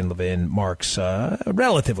 Liberty, and Levin. Mark's a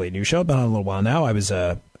relatively new show, been on a little while now. I was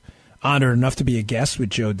honored enough to be a guest with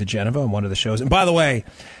Joe DeGeneva on one of the shows. And by the way,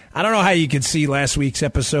 I don't know how you could see last week's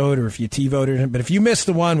episode or if you T-voted, but if you missed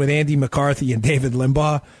the one with Andy McCarthy and David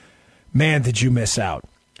Limbaugh, man, did you miss out.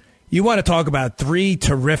 You want to talk about three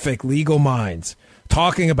terrific legal minds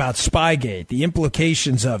talking about Spygate, the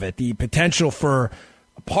implications of it, the potential for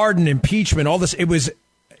pardon, impeachment, all this. It was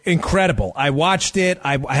incredible. I watched it.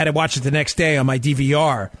 I had to watch it the next day on my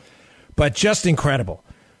DVR, but just incredible.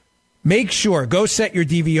 Make sure, go set your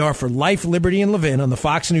DVR for Life, Liberty, and Levin on the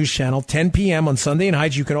Fox News channel, 10 p.m. on Sunday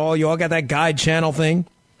nights. You all got that guide channel thing,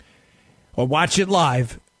 or watch it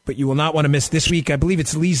live, but you will not want to miss this week. I believe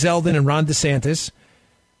it's Lee Zeldin and Ron DeSantis.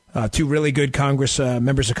 Two really good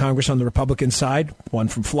members of Congress on the Republican side, one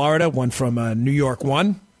from Florida, one from New York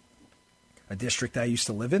 1, a district I used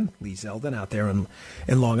to live in, Lee Zeldin, out there in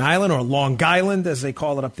Long Island, or Long Island, as they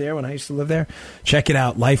call it up there when I used to live there. Check it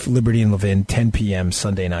out, Life, Liberty, and Levin, 10 p.m.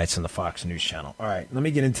 Sunday nights on the Fox News channel. All right, let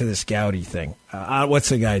me get into this Gowdy thing. What's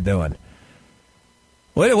the guy doing?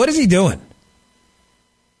 What is he doing?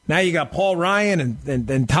 Now you got Paul Ryan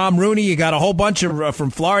and Tom Rooney. You got a whole bunch of, from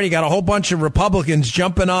Florida, you got a whole bunch of Republicans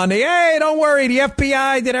jumping on the, hey, don't worry, the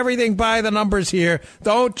FBI did everything by the numbers here.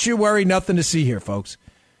 Don't you worry, nothing to see here, folks.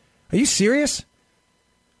 Are you serious?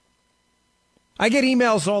 I get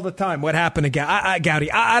emails all the time. What happened to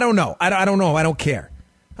Gowdy? I don't know. I don't know. I don't care.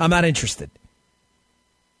 I'm not interested.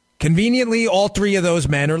 Conveniently, all three of those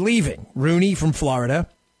men are leaving. Rooney from Florida.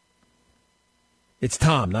 It's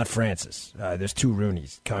Tom, not Francis. There's two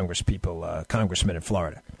Rooneys, congressmen in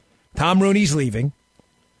Florida. Tom Rooney's leaving.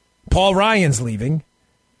 Paul Ryan's leaving.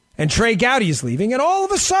 And Trey Gowdy is leaving. And all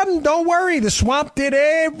of a sudden, don't worry, the swamp did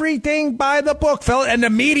everything by the book, fella. And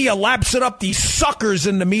the media laps it up, these suckers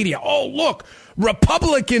in the media. Oh, look,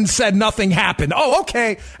 Republicans said nothing happened. Oh,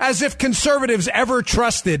 okay, as if conservatives ever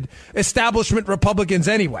trusted establishment Republicans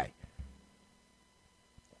anyway.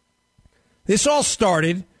 This all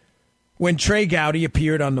started when Trey Gowdy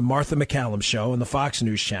appeared on the Martha McCallum show on the Fox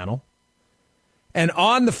News channel. And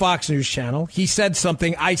on the Fox News channel, he said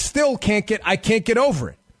something I can't get over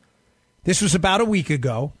it. This was about a week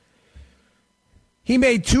ago. He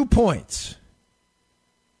made 2 points.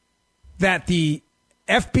 That the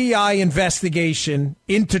FBI investigation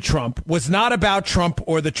into Trump was not about Trump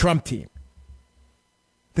or the Trump team.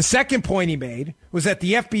 The second point he made was that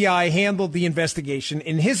the FBI handled the investigation,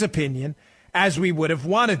 in his opinion, as we would have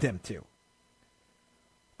wanted them to.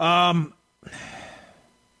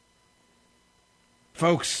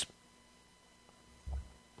 Folks,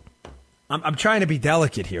 I'm trying to be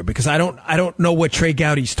delicate here because I don't know what Trey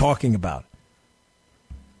Gowdy's talking about.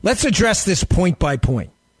 Let's address this point by point.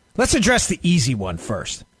 Let's address the easy one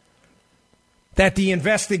first. That the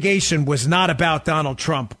investigation was not about Donald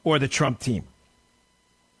Trump or the Trump team.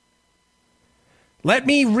 Let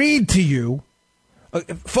me read to you.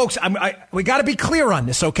 Folks, we got to be clear on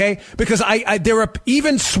this, okay? Because there are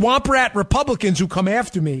even swamp rat Republicans who come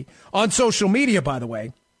after me on social media, by the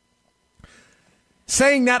way,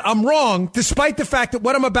 saying that I'm wrong, despite the fact that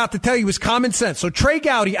what I'm about to tell you is common sense. So Trey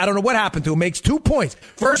Gowdy, I don't know what happened to him, makes 2 points.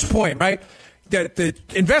 First point, right? The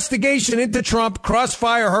investigation into Trump,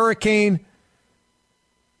 Crossfire, Hurricane,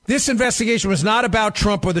 this investigation was not about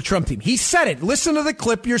Trump or the Trump team. He said it. Listen to the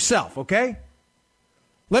clip yourself, okay?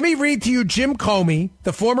 Let me read to you Jim Comey,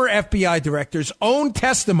 the former FBI director's own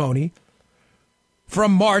testimony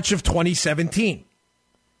from March of 2017.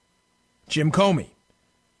 Jim Comey.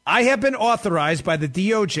 I have been authorized by the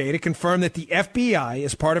DOJ to confirm that the FBI,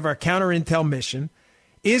 as part of our counter-intel mission,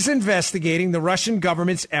 is investigating the Russian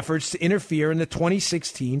government's efforts to interfere in the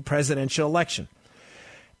 2016 presidential election.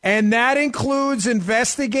 And that includes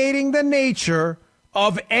investigating the nature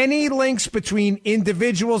of any links between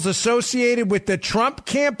individuals associated with the Trump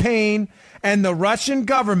campaign and the Russian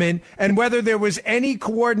government, and whether there was any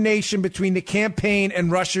coordination between the campaign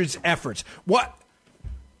and Russia's efforts. What?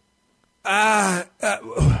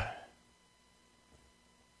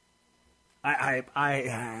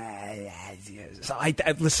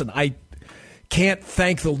 Listen, I can't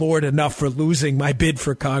thank the Lord enough for losing my bid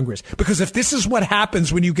for Congress. Because if this is what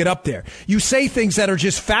happens when you get up there, you say things that are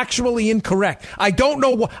just factually incorrect. I don't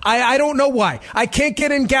know. I don't know why. I can't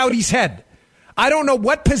get in Gowdy's head. I don't know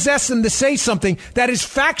what possessed him to say something that is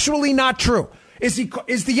factually not true. Is the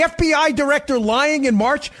FBI director lying in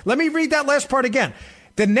March? Let me read that last part again.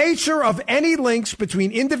 The nature of any links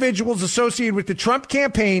between individuals associated with the Trump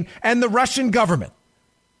campaign and the Russian government.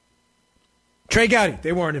 Trey Gowdy,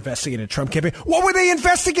 they weren't investigating the Trump campaign. What were they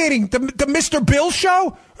investigating? The Mr. Bill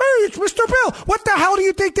show? Hey, it's Mr. Bill. What the hell do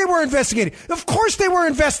you think they were investigating? Of course they were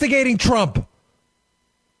investigating Trump.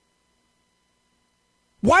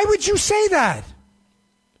 Why would you say that?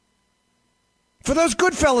 For those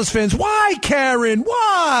Goodfellas fans, why, Karen?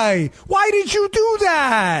 Why? Why did you do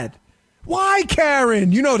that? Why,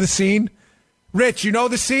 Karen? You know the scene. Rich, you know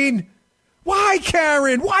the scene? Why,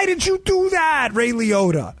 Karen? Why did you do that, Ray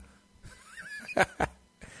Liotta?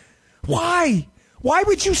 Why? Why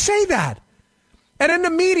would you say that? And in the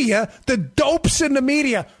media, the dopes in the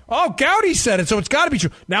media, oh, Gowdy said it, so it's got to be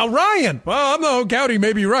true. Now, Ryan, well, I don't know, Gowdy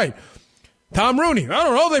may be right. Tom Rooney, I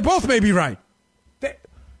don't know, they both may be right.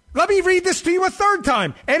 Let me read this to you a third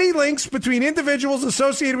time. Any links between individuals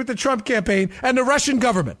associated with the Trump campaign and the Russian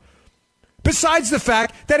government? Besides the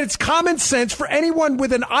fact that it's common sense for anyone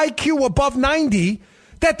with an IQ above 90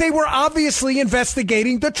 that they were obviously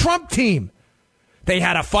investigating the Trump team. They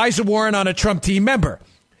had a FISA warrant on a Trump team member.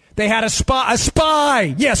 They had a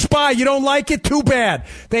spy. Yeah, spy. You don't like it? Too bad.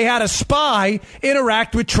 They had a spy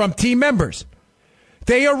interact with Trump team members.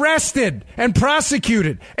 They arrested and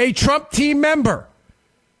prosecuted a Trump team member.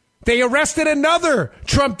 They arrested another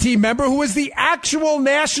Trump team member who was the actual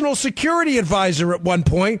national security advisor at one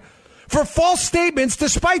point for false statements,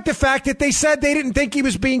 despite the fact that they said they didn't think he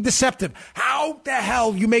was being deceptive. How the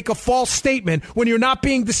hell you make a false statement when you're not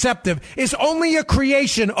being deceptive is only a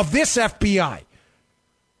creation of this FBI.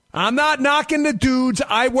 I'm not knocking the dudes.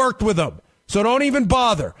 I worked with them, so don't even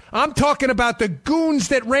bother. I'm talking about the goons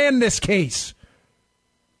that ran this case.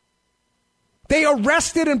 They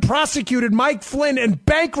arrested and prosecuted Mike Flynn and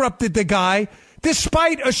bankrupted the guy,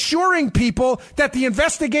 despite assuring people that the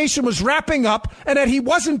investigation was wrapping up and that he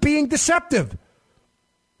wasn't being deceptive.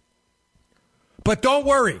 But don't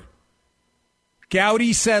worry.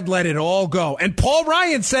 Gowdy said let it all go. And Paul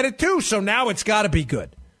Ryan said it too, so now it's got to be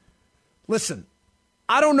good. Listen,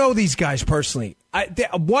 I don't know these guys personally.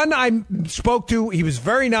 One I spoke to, he was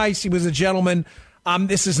very nice. He was a gentleman.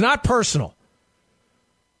 This is not personal.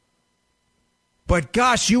 But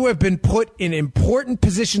gosh, you have been put in important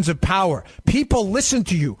positions of power. People listen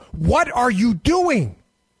to you. What are you doing?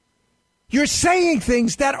 You're saying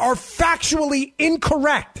things that are factually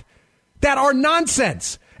incorrect, that are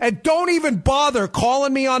nonsense. And don't even bother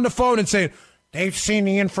calling me on the phone and saying, they've seen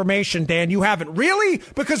the information, Dan. You haven't. Really?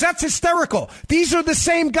 Because that's hysterical. These are the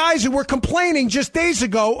same guys who were complaining just days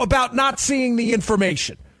ago about not seeing the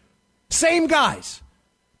information. Same guys.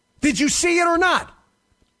 Did you see it or not?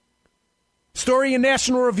 Story in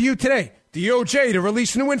National Review today. DOJ to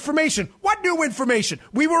release new information. What new information?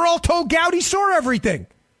 We were all told Gowdy saw everything.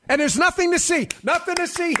 And there's nothing to see. Nothing to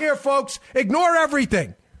see here, folks. Ignore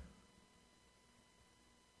everything.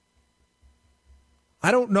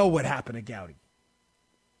 I don't know what happened to Gowdy.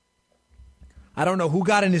 I don't know who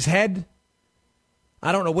got in his head.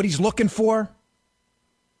 I don't know what he's looking for.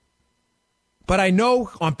 But I know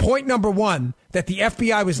on point number one that the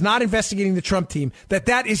FBI was not investigating the Trump team,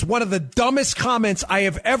 that is one of the dumbest comments I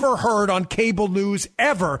have ever heard on cable news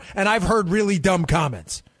ever, and I've heard really dumb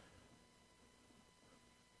comments.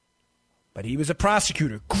 But he was a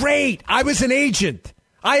prosecutor. Great. I was an agent.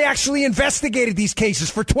 I actually investigated these cases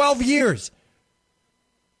for 12 years.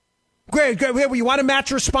 Great. You want to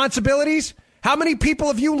match responsibilities? How many people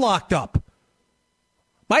have you locked up?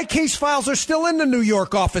 My case files are still in the New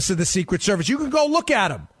York office of the Secret Service. You can go look at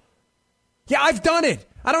them. Yeah, I've done it.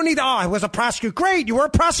 I don't need I was a prosecutor. Great, you were a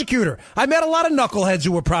prosecutor. I met a lot of knuckleheads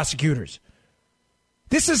who were prosecutors.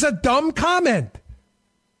 This is a dumb comment.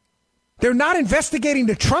 They're not investigating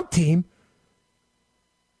the Trump team.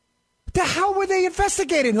 The hell were they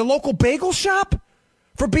investigating? The local bagel shop?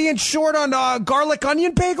 For being short on garlic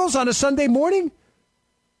onion bagels on a Sunday morning?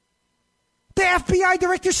 The FBI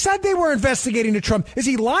director said they were investigating the Trump. Is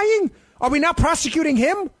he lying? Are we not prosecuting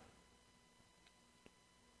him?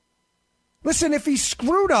 Listen, if he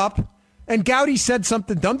screwed up and Gowdy said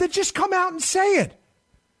something dumb, then just come out and say it.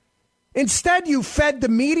 Instead, you fed the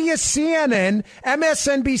media, CNN,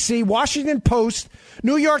 MSNBC, Washington Post,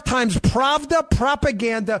 New York Times, Pravda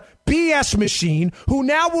propaganda BS machine, who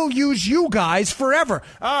now will use you guys forever.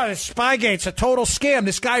 Oh, Spygate's a total scam.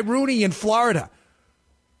 This guy Rooney in Florida.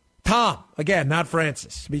 Tom, again, not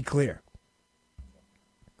Francis, to be clear.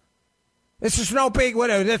 This is no big,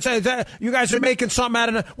 whatever. You guys are making something out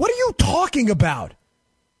of it. What are you talking about?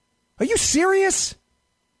 Are you serious?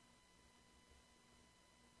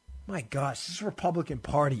 My gosh, this Republican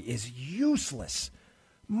Party is useless.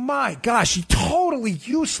 My gosh, totally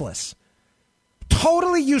useless.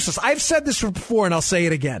 Totally useless. I've said this before, and I'll say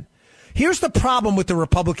it again. Here's the problem with the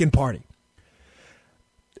Republican Party.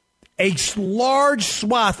 A large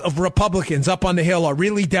swath of Republicans up on the Hill are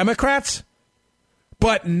really Democrats,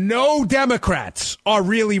 but no Democrats are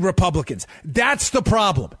really Republicans. That's the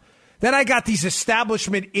problem. Then I got these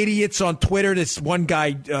establishment idiots on Twitter. This one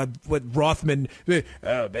guy, Rothman.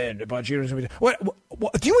 Oh, man, what,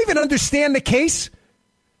 do you even understand the case?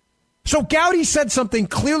 So Gowdy said something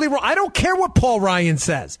clearly wrong. I don't care what Paul Ryan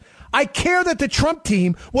says. I care that the Trump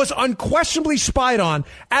team was unquestionably spied on,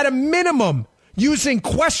 at a minimum, using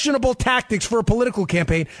questionable tactics for a political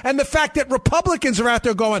campaign. And the fact that Republicans are out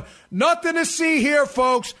there going, nothing to see here,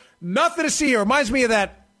 folks. Nothing to see here. Reminds me of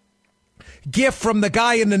that GIF from the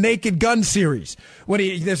guy in the Naked Gun series.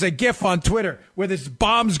 There's a GIF on Twitter where there's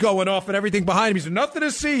bombs going off and everything behind him. He said, nothing to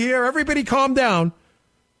see here. Everybody calm down.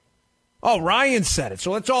 Oh, Ryan said it,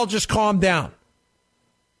 so let's all just calm down.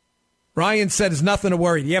 Ryan said there's nothing to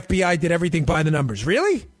worry. The FBI did everything by the numbers.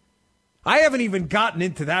 Really? I haven't even gotten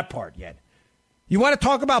into that part yet. You want to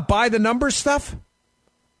talk about by the numbers stuff?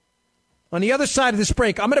 On the other side of this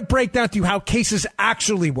break, I'm going to break down to you how cases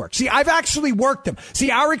actually work. See, I've actually worked them.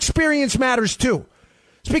 See, our experience matters too.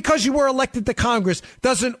 It's because you were elected to Congress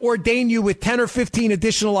doesn't ordain you with 10 or 15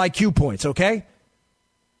 additional IQ points, okay?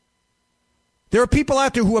 There are people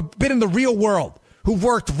out there who have been in the real world, who've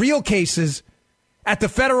worked real cases at the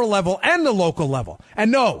federal level and the local level. And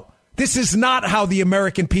no, this is not how the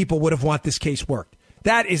American people would have want this case worked.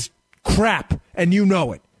 That is crap, and you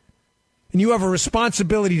know it. And you have a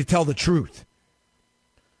responsibility to tell the truth.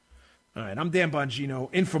 All right, I'm Dan Bongino,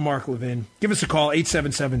 in for Mark Levin. Give us a call,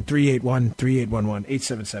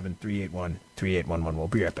 877-381-3811, 877-381-3811. We'll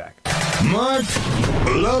be right back. Mark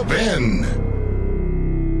Levin.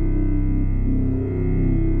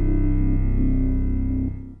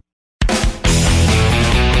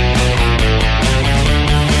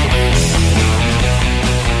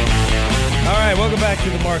 Welcome back to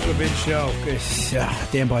the Mark Levin Show.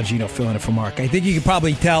 Dan Bongino filling it for Mark. I think you can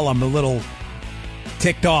probably tell I'm a little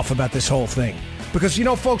ticked off about this whole thing. Because,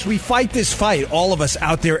 folks, we fight this fight, all of us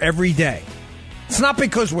out there every day. It's not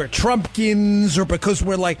because we're Trumpkins or because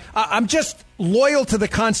we're I'm just loyal to the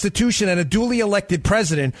Constitution and a duly elected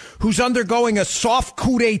president who's undergoing a soft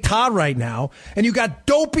coup d'etat right now. And you got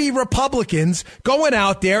dopey Republicans going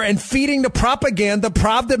out there and feeding the propaganda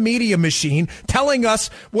Pravda media machine, telling us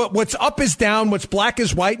what's up is down, what's black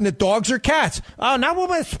is white, and the dogs are cats. Oh, now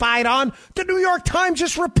we're spied on. The New York Times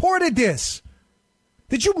just reported this.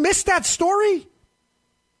 Did you miss that story?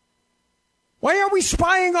 Why are we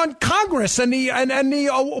spying on Congress and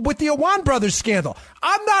with the Awan brothers scandal?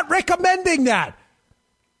 I'm not recommending that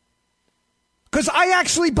because I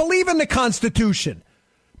actually believe in the Constitution.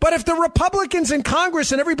 But if the Republicans in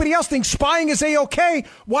Congress and everybody else think spying is A-OK,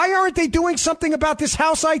 why aren't they doing something about this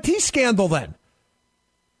House IT scandal then?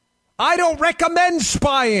 I don't recommend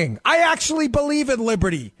spying. I actually believe in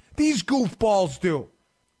liberty. These goofballs do.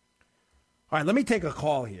 All right, let me take a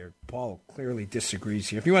call here. Paul clearly disagrees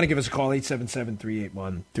here. If you want to give us a call,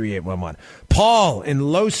 877-381-3811. Paul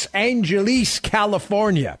in Los Angeles,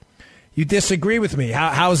 California. You disagree with me.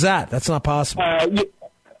 How's that? That's not possible.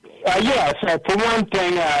 Yes. For one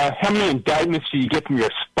thing, how many indictments do you get from your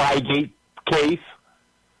Spygate case?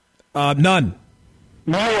 None.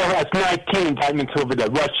 Mueller has 19 indictments over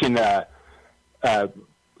the Russian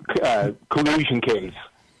collusion case.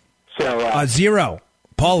 So zero.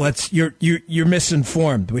 Paul, you're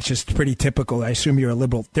misinformed, which is pretty typical. I assume you're a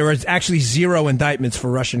liberal. There are actually zero indictments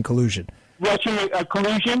for Russian collusion. Russian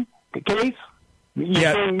collusion case?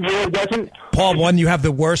 Yeah. Doesn't? Paul, one, you have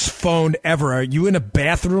the worst phone ever. Are you in a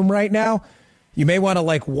bathroom right now? You may want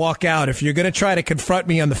to walk out. If you're going to try to confront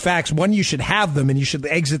me on the facts, one, you should have them and you should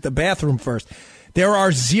exit the bathroom first. There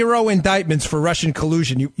are zero indictments for Russian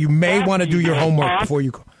collusion. You may want to do your homework before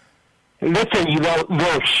you go. Listen, you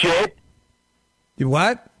little shit. You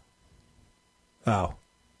what? Oh.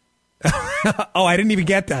 Oh, I didn't even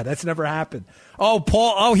get that. That's never happened. Oh,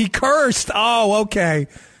 Paul. Oh, he cursed. Oh, okay.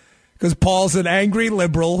 Because Paul's an angry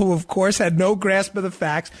liberal who, of course, had no grasp of the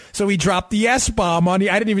facts. So he dropped the S-bomb on you.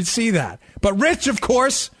 I didn't even see that. But Rich, of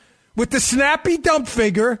course, with the snappy dump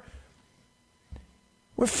figure.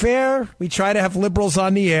 We're fair. We try to have liberals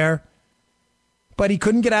on the air. But he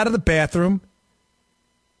couldn't get out of the bathroom.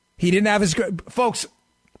 He didn't have his... Folks,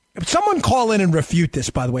 someone call in and refute this,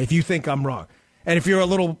 by the way, if you think I'm wrong. And if you're a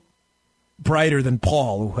little brighter than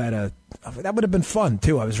Paul, who had a... That would have been fun,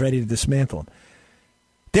 too. I was ready to dismantle him.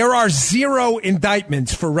 There are zero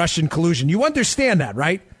indictments for Russian collusion. You understand that,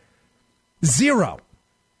 right? Zero.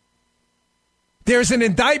 There's an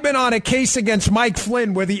indictment on a case against Mike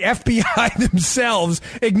Flynn where the FBI themselves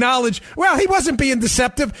acknowledge, well, he wasn't being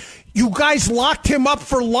deceptive. You guys locked him up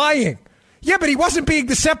for lying. Yeah, but he wasn't being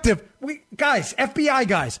deceptive. Guys, FBI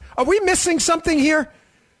guys, are we missing something here?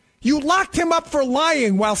 You locked him up for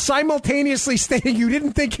lying while simultaneously stating you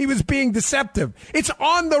didn't think he was being deceptive. It's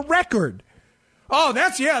on the record. Oh,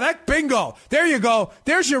 that bingo. There you go.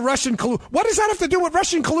 There's your Russian collusion. What does that have to do with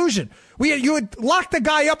Russian collusion? You had locked the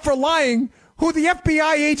guy up for lying who the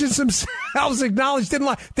FBI agents themselves acknowledged didn't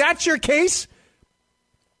lie. That's your case?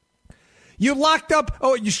 You locked up,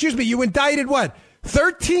 you indicted what?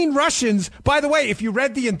 13 Russians. By the way, if you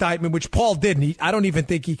read the indictment, which Paul didn't, I don't even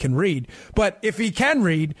think he can read, but if he can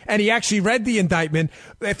read, and he actually read the indictment,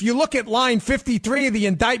 if you look at line 53 of the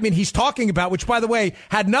indictment he's talking about, which, by the way,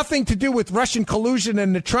 had nothing to do with Russian collusion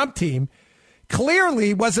and the Trump team,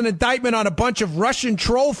 clearly was an indictment on a bunch of Russian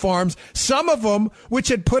troll farms, some of them which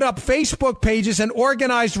had put up Facebook pages and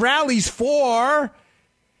organized rallies for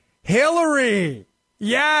Hillary.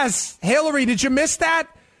 Yes, Hillary. Did you miss that?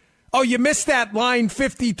 Oh, you missed that line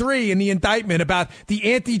 53 in the indictment about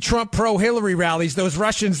the anti-Trump pro-Hillary rallies those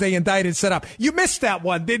Russians they indicted set up. You missed that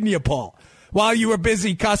one, didn't you, Paul, while you were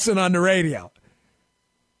busy cussing on the radio?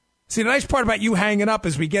 See, the nice part about you hanging up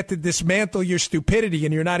is we get to dismantle your stupidity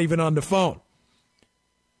and you're not even on the phone.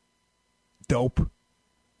 Dope.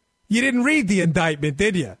 You didn't read the indictment,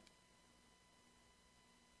 did you?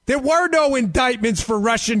 There were no indictments for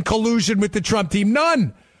Russian collusion with the Trump team.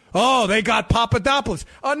 None. Oh, they got Papadopoulos.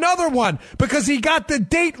 Another one, because he got the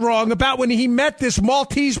date wrong about when he met this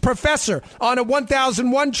Maltese professor on a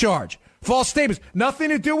 1001 charge. False statements. Nothing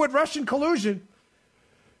to do with Russian collusion.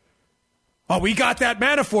 Oh, we got that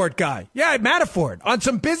Manafort guy. Yeah, Manafort. On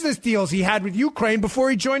some business deals he had with Ukraine before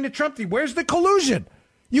he joined the Trump team. Where's the collusion?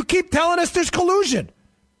 You keep telling us there's collusion.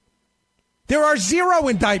 There are zero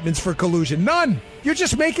indictments for collusion. None. You're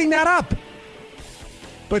just making that up.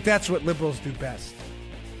 But that's what liberals do best.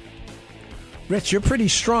 Rich, you're pretty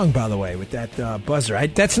strong, by the way, with that buzzer.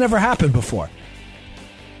 That's never happened before.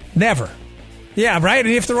 Never. Yeah, right?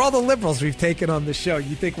 And after all the liberals we've taken on the show,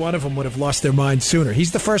 you think one of them would have lost their mind sooner.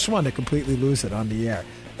 He's the first one to completely lose it on the air.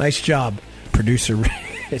 Nice job, producer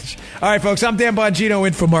Rich. All right, folks, I'm Dan Bongino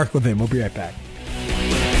in for Mark Levin. We'll be right back.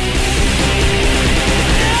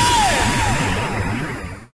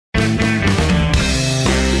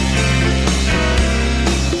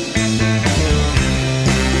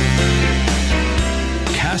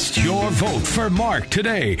 Your vote for Mark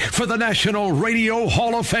today for the National Radio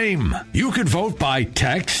Hall of Fame. You can vote by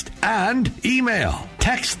text and email.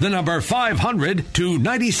 Text the number 500 to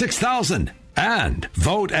 96,000 and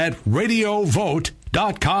vote at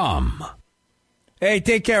radiovote.com. Hey,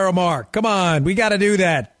 take care of Mark. Come on, we got to do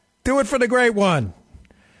that. Do it for the great one.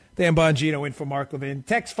 Dan Bongino in for Mark Levin.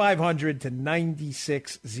 Text 500 to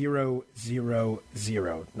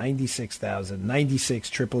 96000. 96,000,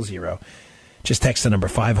 96,000. Just text the number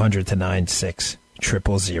 500 to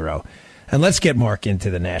 96000. And let's get Mark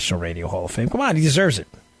into the National Radio Hall of Fame. Come on, he deserves it.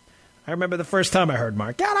 I remember the first time I heard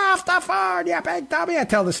Mark, get off the phone, you big dummy. I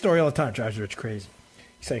tell this story all the time. It drives Rich crazy.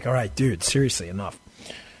 He's like, all right, dude, seriously, enough.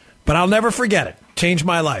 But I'll never forget it. Changed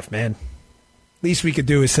my life, man. Least we could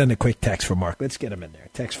do is send a quick text for Mark. Let's get him in there.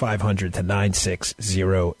 Text 500 to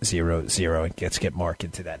 96000. And let's get Mark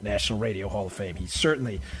into that National Radio Hall of Fame. He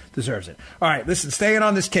certainly deserves it. All right, listen, staying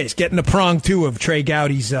on this case, getting the prong, too, of Trey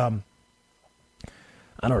Gowdy's,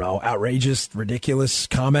 outrageous, ridiculous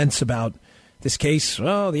comments about This case,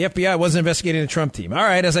 well, the FBI wasn't investigating the Trump team. All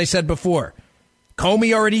right, as I said before,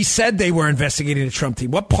 Comey already said they were investigating the Trump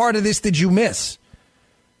team. What part of this did you miss?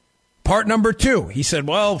 Part number 2, he said,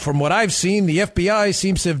 well, from what I've seen, the FBI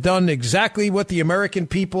seems to have done exactly what the American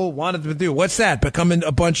people wanted them to do. What's that? Becoming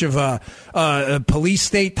a bunch of police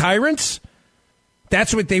state tyrants?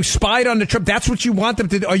 That's what they've spied on the Trump. That's what you want them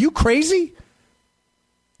to do. Are you crazy?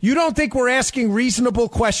 You don't think we're asking reasonable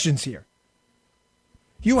questions here?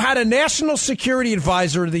 You had a national security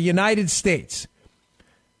advisor of the United States,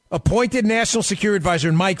 appointed national security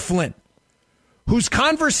advisor Mike Flynn, whose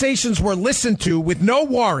conversations were listened to with no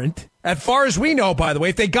warrant. As far as we know, by the way,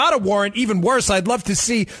 if they got a warrant, even worse, I'd love to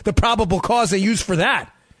see the probable cause they used for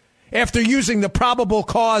that. After using the probable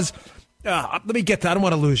cause, let me get that. I don't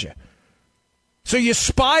want to lose you. So you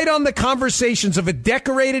spied on the conversations of a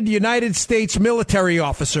decorated United States military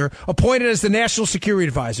officer appointed as the national security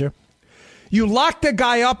advisor. You locked the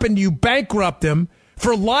guy up and you bankrupt him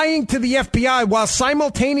for lying to the FBI while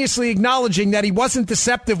simultaneously acknowledging that he wasn't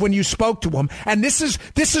deceptive when you spoke to him. And this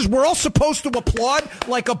is we're all supposed to applaud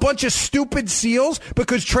like a bunch of stupid seals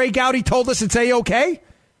because Trey Gowdy told us it's A-okay?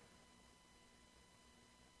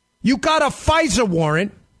 You got a FISA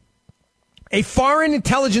warrant, a Foreign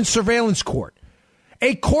Intelligence Surveillance Court,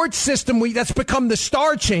 a court system that's become the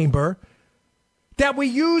Star Chamber that we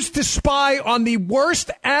use to spy on the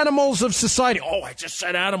worst animals of society. Oh, I just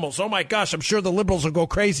said animals. Oh, my gosh, I'm sure the liberals will go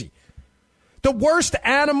crazy. The worst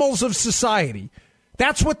animals of society.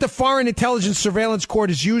 That's what the Foreign Intelligence Surveillance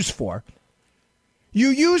Court is used for. You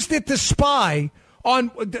used it to spy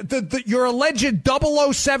on your alleged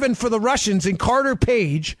 007 for the Russians in Carter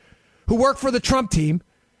Page, who worked for the Trump team.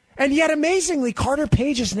 And yet, amazingly, Carter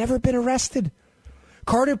Page has never been arrested.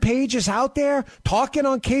 Carter Page is out there talking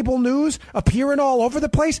on cable news, appearing all over the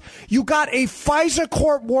place. You got a FISA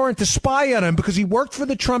court warrant to spy on him because he worked for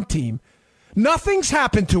the Trump team. Nothing's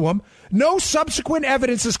happened to him. No subsequent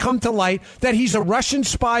evidence has come to light that he's a Russian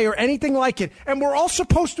spy or anything like it. And we're all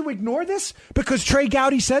supposed to ignore this because Trey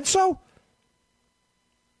Gowdy said so?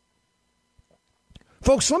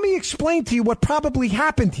 Folks, let me explain to you what probably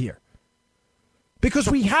happened here. Because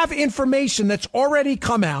we have information that's already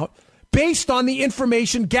come out based on the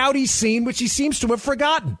information Gowdy's seen, which he seems to have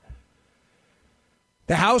forgotten.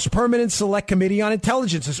 The House Permanent Select Committee on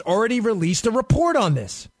Intelligence has already released a report on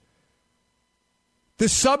this. The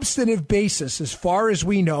substantive basis, as far as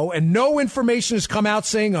we know, and no information has come out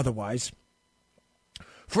saying otherwise,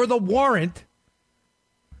 for the warrant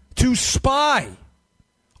to spy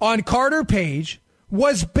on Carter Page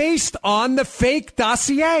was based on the fake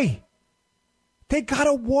dossier. They got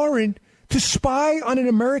a warrant to spy on an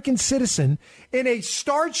American citizen in a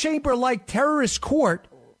Star Chamber-like terrorist court.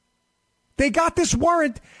 They got this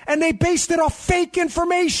warrant, and they based it off fake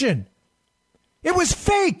information. It was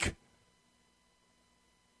fake.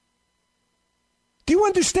 Do you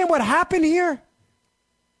understand what happened here?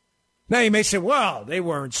 Now, you may say, well, they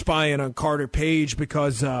weren't spying on Carter Page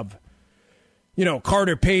because of,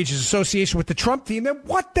 Carter Page's association with the Trump team. Then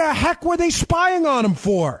what the heck were they spying on him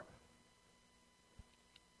for?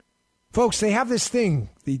 Folks, they have this thing,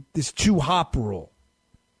 this 2-hop rule.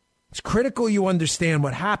 It's critical you understand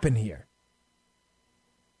what happened here.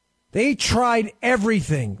 They tried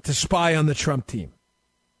everything to spy on the Trump team.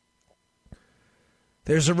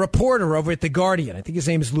 There's a reporter over at The Guardian. I think his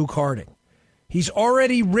name is Luke Harding. He's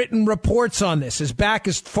already written reports on this as back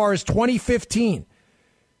as far as 2015.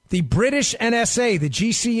 The British NSA, the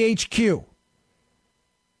GCHQ,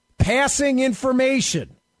 passing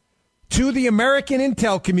information to the American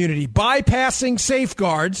intel community, bypassing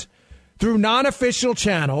safeguards through non-official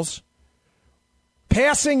channels,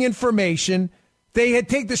 passing information. They had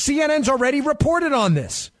the CNN's already reported on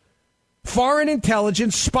this. Foreign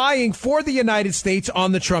intelligence spying for the United States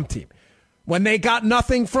on the Trump team. When they got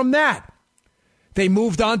nothing from that, they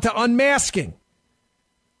moved on to unmasking,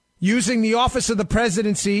 using the Office of the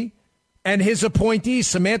Presidency and his appointees,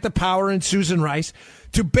 Samantha Power and Susan Rice,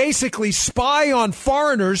 to basically spy on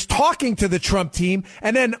foreigners talking to the Trump team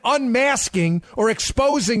and then unmasking or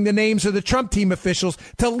exposing the names of the Trump team officials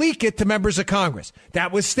to leak it to members of Congress.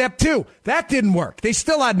 That was step 2. That didn't work. They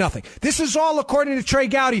still had nothing. This is all, according to Trey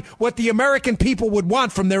Gowdy, what the American people would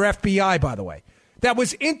want from their FBI, by the way, that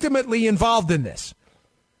was intimately involved in this.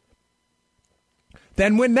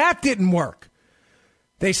 Then when that didn't work,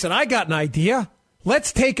 they said, I got an idea.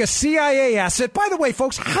 Let's take a CIA asset. By the way,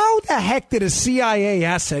 folks, how the heck did a CIA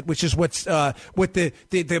asset, which is what's what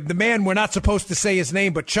the man we're not supposed to say his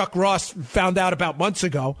name, but Chuck Ross found out about months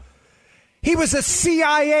ago. He was a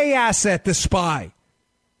CIA asset, the spy.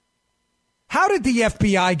 How did the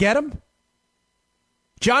FBI get him?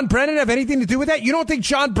 John Brennan have anything to do with that? You don't think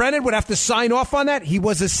John Brennan would have to sign off on that? He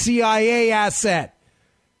was a CIA asset.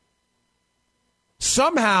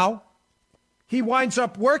 Somehow, he winds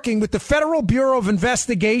up working with the Federal Bureau of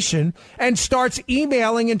Investigation and starts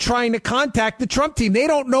emailing and trying to contact the Trump team. They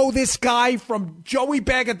don't know this guy from Joey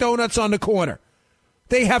Bag of Donuts on the corner.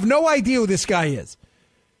 They have no idea who this guy is.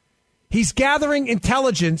 He's gathering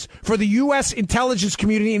intelligence for the U.S. intelligence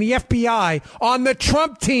community and the FBI on the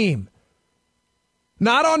Trump team,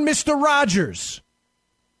 not on Mr. Rogers.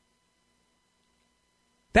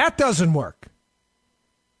 That doesn't work.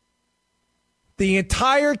 The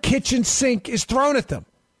entire kitchen sink is thrown at them.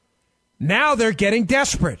 Now they're getting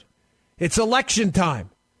desperate. It's election time.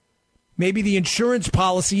 Maybe the insurance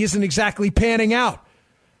policy isn't exactly panning out.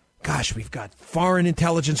 Gosh, we've got foreign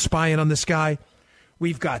intelligence spying on this guy.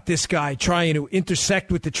 We've got this guy trying to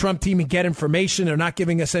intersect with the Trump team and get information. They're not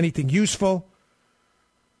giving us anything useful.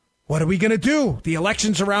 What are we going to do? The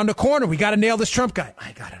election's around the corner. We got to nail this Trump guy.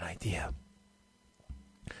 I got an idea.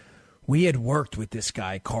 We had worked with this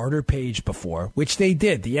guy, Carter Page, before, which they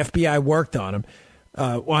did. The FBI worked on him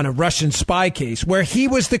on a Russian spy case where he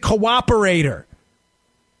was the cooperator.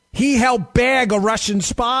 He helped bag a Russian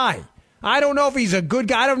spy. I don't know if he's a good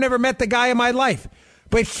guy. I've never met the guy in my life.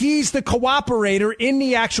 But he's the cooperator in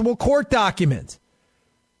the actual court documents.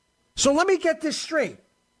 So let me get this straight.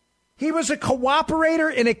 He was a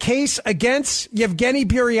cooperator in a case against Yevgeny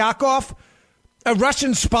Buryakov, a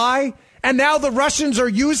Russian spy, and now the Russians are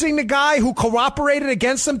using the guy who cooperated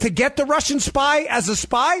against them to get the Russian spy as a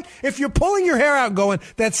spy? If you're pulling your hair out and going,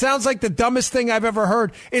 that sounds like the dumbest thing I've ever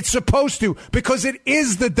heard, it's supposed to, because it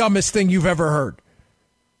is the dumbest thing you've ever heard.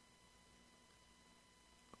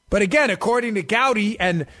 But again, according to Gowdy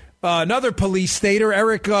and another police stater,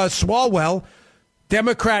 Eric Swalwell,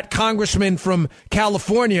 Democrat congressman from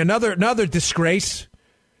California, another disgrace,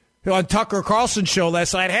 on Tucker Carlson's show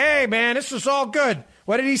last night. Hey, man, this is all good.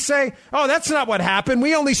 What did he say? Oh, that's not what happened.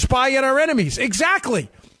 We only spy on our enemies. Exactly.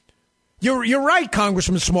 You're right,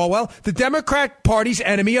 Congressman Swalwell. The Democrat Party's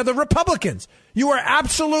enemy are the Republicans. You are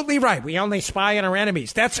absolutely right. We only spy on our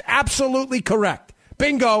enemies. That's absolutely correct.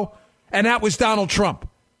 Bingo. And that was Donald Trump.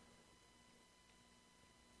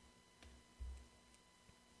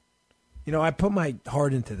 You know, I put my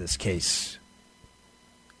heart into this case,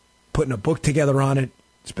 putting a book together on it.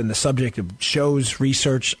 It's been the subject of shows,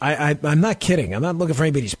 research. I'm not kidding. I'm not looking for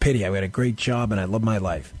anybody's pity. I had a great job, and I love my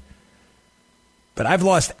life. But I've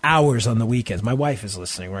lost hours on the weekends. My wife is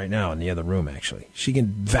listening right now in the other room, actually. She can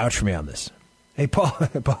vouch for me on this. Hey,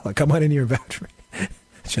 Paula, come on in here and vouch for me.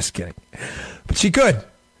 Just kidding. But she could.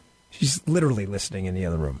 She's literally listening in the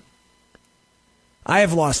other room. I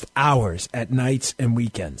have lost hours at nights and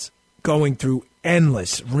weekends going through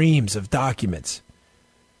endless reams of documents.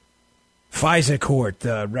 FISA court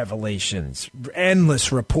revelations,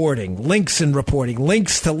 endless reporting, links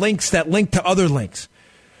to links that link to other links,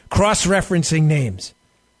 cross-referencing names.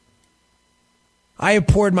 I have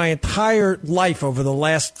poured my entire life over the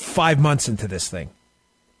last 5 months into this thing.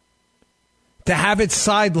 To have it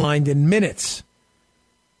sidelined in minutes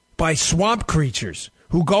by swamp creatures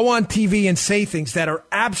who go on TV and say things that are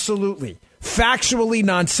absolutely factually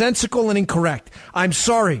nonsensical and incorrect, I'm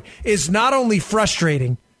sorry, is not only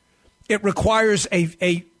frustrating, it requires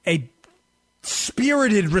a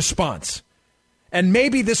spirited response. And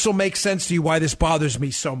maybe this will make sense to you why this bothers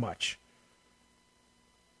me so much.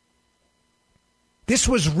 This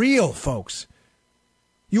was real, folks.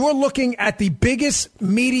 You are looking at the biggest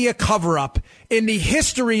media cover-up in the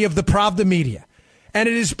history of the Pravda media. And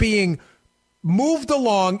it is being moved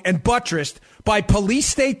along and buttressed by police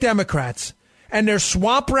state Democrats and their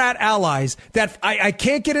swamp rat allies that I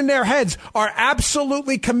can't get in their heads are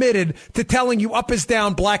absolutely committed to telling you up is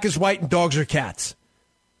down, black is white, and dogs are cats.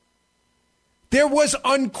 There was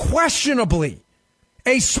unquestionably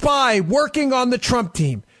a spy working on the Trump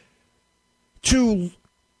team to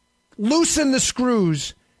loosen the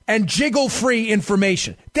screws and jiggle free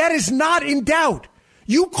information. That is not in doubt.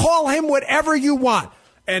 You call him whatever you want.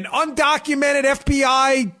 An undocumented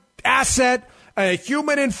FBI asset, a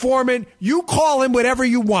human informant, you call him whatever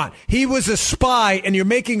you want. He was a spy, and you're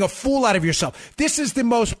making a fool out of yourself. This is the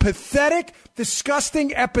most pathetic,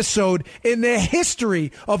 disgusting episode in the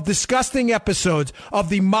history of disgusting episodes of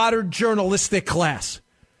the modern journalistic class.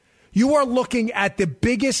 You are looking at the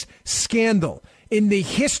biggest scandal in the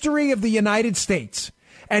history of the United States.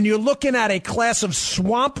 And you're looking at a class of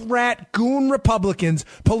swamp rat goon Republicans,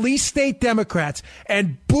 police state Democrats,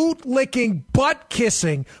 and boot-licking,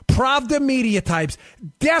 butt-kissing Pravda media types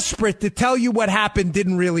desperate to tell you what happened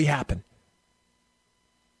didn't really happen.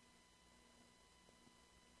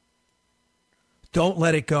 Don't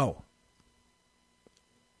let it go.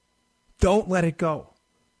 Don't let it go.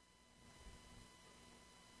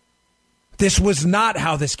 This was not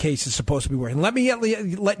how this case is supposed to be working. Let me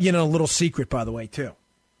let you know a little secret, by the way, too.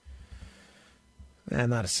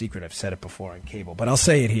 Not a secret. I've said it before on cable, but I'll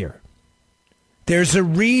say it here. There's a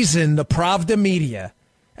reason the Pravda media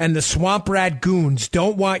and the swamp rat goons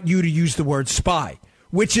don't want you to use the word spy,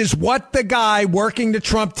 which is what the guy working the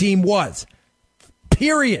Trump team was.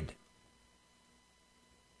 Period.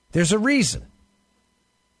 There's a reason.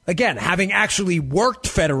 Again, having actually worked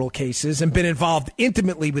federal cases and been involved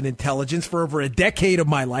intimately with intelligence for over a decade of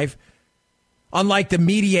my life, unlike the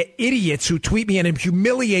media idiots who tweet me and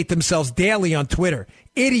humiliate themselves daily on Twitter.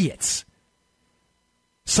 Idiots.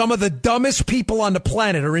 Some of the dumbest people on the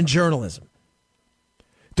planet are in journalism.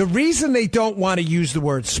 The reason they don't want to use the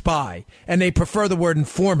word spy and they prefer the word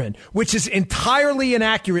informant, which is entirely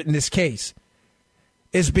inaccurate in this case,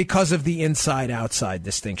 is because of the inside-outside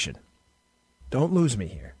distinction. Don't lose me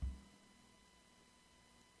here.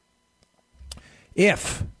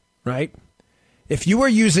 If you are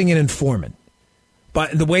using an informant,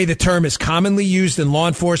 but the way the term is commonly used in law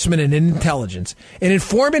enforcement and in intelligence, an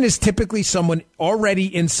informant is typically someone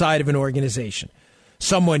already inside of an organization.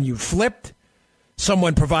 Someone you flipped,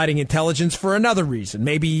 someone providing intelligence for another reason.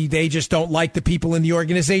 Maybe they just don't like the people in the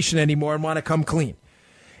organization anymore and want to come clean.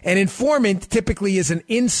 An informant typically is an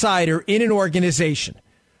insider in an organization.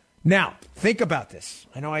 Now, think about this.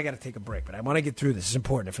 I know I got to take a break, but I want to get through this. It's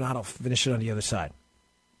important. If not, I'll finish it on the other side.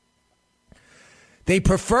 They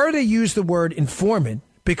prefer to use the word informant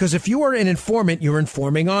because if you are an informant, you're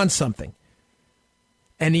informing on something.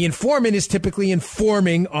 And the informant is typically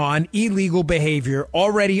informing on illegal behavior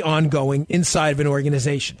already ongoing inside of an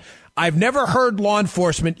organization. I've never heard law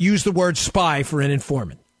enforcement use the word spy for an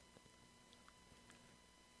informant.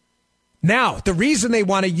 Now, the reason they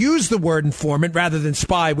want to use the word informant rather than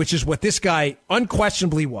spy, which is what this guy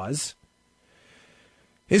unquestionably was,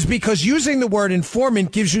 is because using the word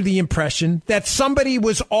informant gives you the impression that somebody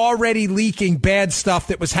was already leaking bad stuff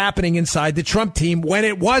that was happening inside the Trump team when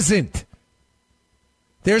it wasn't.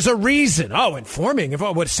 There's a reason. Oh, informing.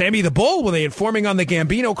 What, Sammy the Bull? Were they informing on the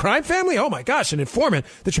Gambino crime family? Oh, my gosh, an informant.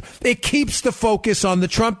 It keeps the focus on the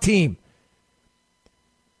Trump team.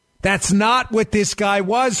 That's not what this guy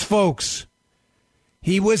was, folks.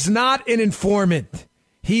 He was not an informant.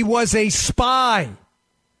 He was a spy.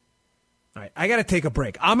 All right, I got to take a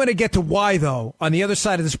break. I'm going to get to why, though, on the other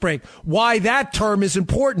side of this break, why that term is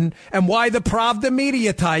important and why the Pravda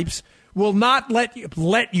media types will not let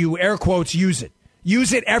you, air quotes, use it.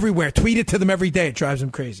 Use it everywhere. Tweet it to them every day. It drives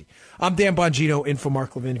them crazy. I'm Dan Bongino in for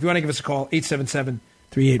Mark Levin. If you want to give us a call,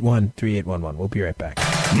 877-381-3811. We'll be right back.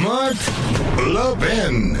 Mark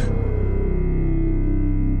Levin.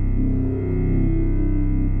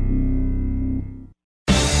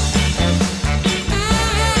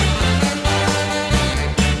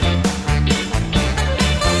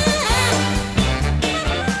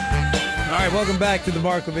 Welcome back to the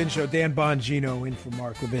Mark Levin Show. Dan Bongino in for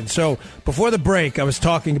Mark Levin. So before the break, I was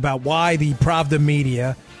talking about why the Pravda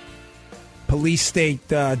media, police state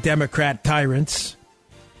Democrat tyrants,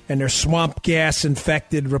 and their swamp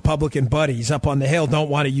gas-infected Republican buddies up on the Hill don't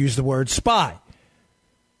want to use the word spy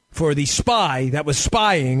for the spy that was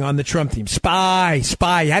spying on the Trump team. Spy.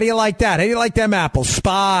 How do you like that? How do you like them apples?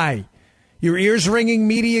 Spy. Your ears ringing,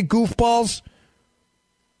 media goofballs?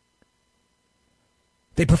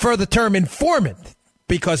 They prefer the term informant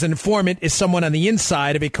because an informant is someone on the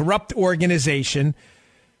inside of a corrupt organization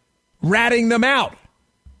ratting them out.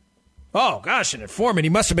 Oh, gosh, an informant. He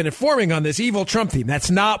must have been informing on this evil Trump team.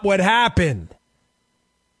 That's not what happened.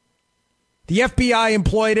 The FBI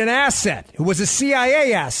employed an asset who was a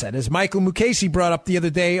CIA asset, as Michael Mukasey brought up the other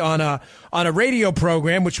day on a radio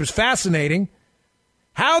program, which was fascinating.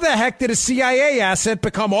 How the heck did a CIA asset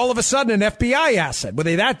become all of a sudden an FBI asset? Were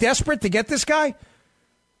they that desperate to get this guy?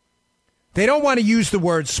 They don't want to use the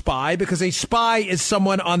word spy because a spy is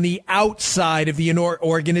someone on the outside of the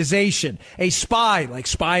organization. A spy, like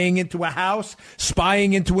spying into a house,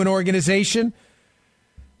 spying into an organization.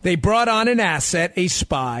 They brought on an asset, a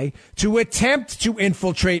spy, to attempt to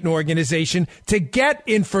infiltrate an organization to get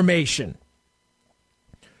information.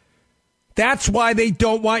 That's why they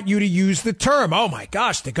don't want you to use the term. Oh, my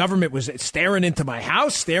gosh, the government was staring into my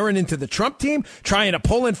house, staring into the Trump team, trying to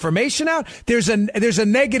pull information out. There's a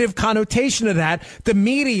negative connotation to that. The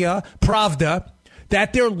media, Pravda,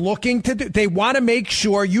 that they're looking to do. They want to make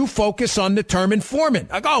sure you focus on the term informant.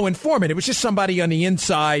 Like, oh, informant. It was just somebody on the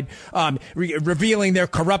inside revealing their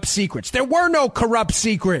corrupt secrets. There were no corrupt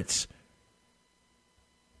secrets.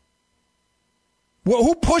 Well,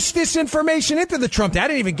 who pushed this information into the Trump? I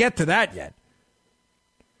didn't even get to that yet.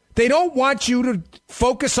 They don't want you to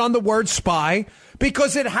focus on the word spy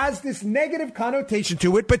because it has this negative connotation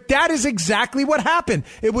to it, but that is exactly what happened.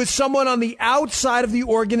 It was someone on the outside of the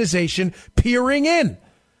organization peering in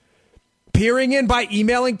by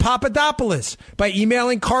emailing Papadopoulos, by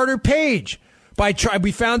emailing Carter Page,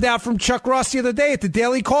 we found out from Chuck Ross the other day at the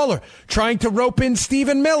Daily Caller, trying to rope in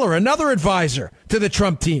Stephen Miller, another advisor to the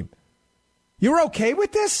Trump team. You're okay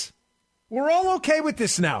with this? We're all okay with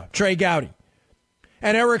this now, Trey Gowdy.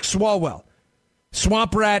 And Eric Swalwell,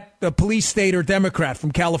 swamp rat, a police stater Democrat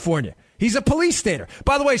from California. He's a police stater.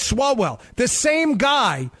 By the way, Swalwell, the same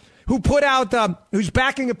guy who put out, who's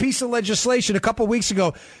backing a piece of legislation a couple weeks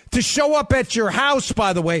ago to show up at your house,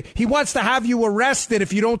 by the way. He wants to have you arrested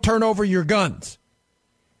if you don't turn over your guns.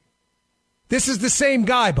 This is the same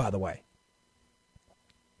guy, by the way.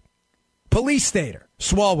 Police stater,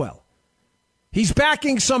 Swalwell. He's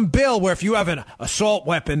backing some bill where if you have an assault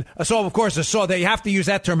weapon, of course, they have to use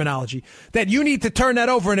that terminology, that you need to turn that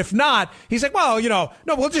over. And if not, he's like, well,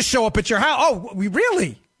 no, we'll just show up at your house. Oh,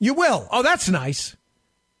 really? You will? Oh, that's nice.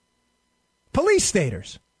 Police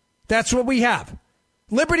staters. That's what we have.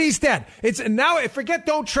 Liberty's dead. Now, forget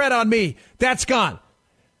don't tread on me. That's gone.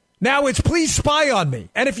 Now it's please spy on me.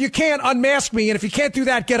 And if you can't, unmask me. And if you can't do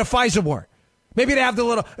that, get a FISA warrant. Maybe they have the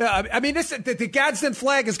little, the Gadsden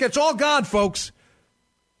flag it's all gone, folks.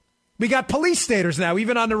 We got police staters now,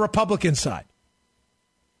 even on the Republican side.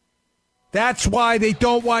 That's why they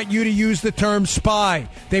don't want you to use the term spy.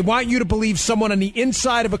 They want you to believe someone on the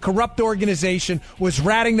inside of a corrupt organization was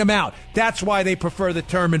ratting them out. That's why they prefer the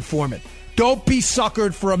term informant. Don't be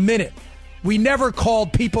suckered for a minute. We never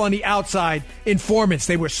called people on the outside informants.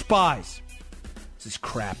 They were spies. This is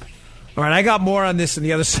crap. All right, I got more on this on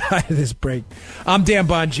the other side of this break. I'm Dan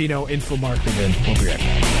Bongino, in for Mark Levin. We'll be right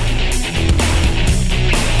back.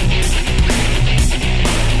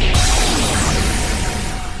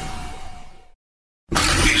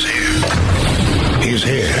 He's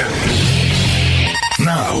here.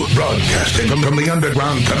 Now, broadcasting from the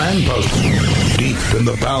underground command post, deep in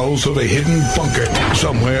the bowels of a hidden bunker,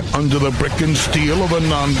 somewhere under the brick and steel of a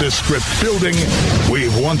nondescript building,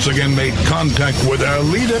 we've once again made contact with our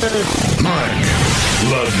leader, Mark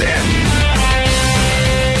Levin.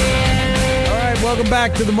 All right, welcome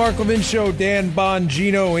back to the Mark Levin Show. Dan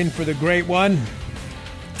Bongino in for the great one.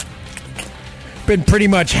 Been pretty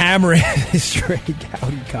much hammering his Trey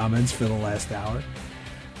Gowdy comments for the last hour.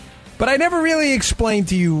 But I never really explained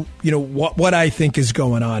to you, what I think is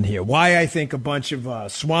going on here. Why I think a bunch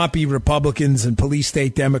of swampy Republicans and police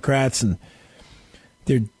state Democrats and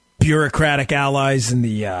their bureaucratic allies in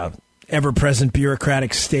the ever-present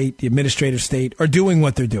bureaucratic state, the administrative state, are doing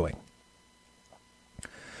what they're doing.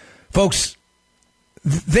 Folks,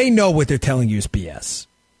 they know what they're telling you is BS.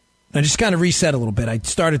 I just kind of reset a little bit. I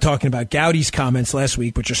started talking about Gowdy's comments last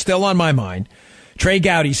week, which are still on my mind. Trey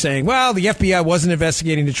Gowdy saying, well, the FBI wasn't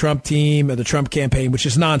investigating the Trump team or the Trump campaign, which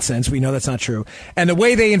is nonsense. We know that's not true. And the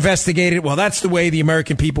way they investigated, well, that's the way the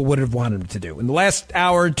American people would have wanted them to do. In the last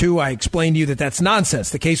hour or two, I explained to you that that's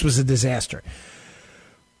nonsense. The case was a disaster.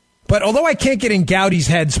 But although I can't get in Gowdy's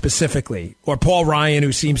head specifically, or Paul Ryan,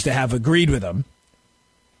 who seems to have agreed with him,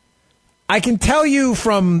 I can tell you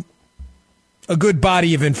from a good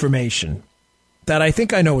body of information that I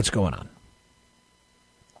think I know what's going on.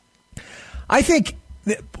 I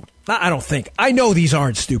know these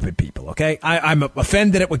aren't stupid people, okay? I'm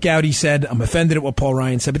offended at what Gowdy said. I'm offended at what Paul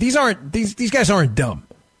Ryan said. But these guys aren't dumb.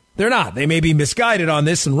 They're not. They may be misguided on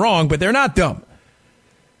this and wrong, but they're not dumb.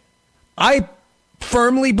 I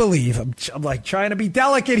firmly believe, I'm like trying to be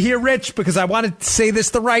delicate here, Rich, because I want to say this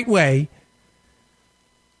the right way.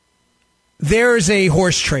 There's a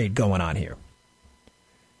horse trade going on here.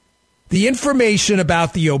 The information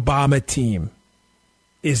about the Obama team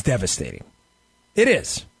is devastating. It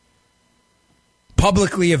is.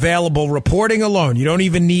 Publicly available reporting alone. You don't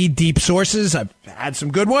even need deep sources. I've had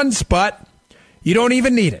some good ones, but you don't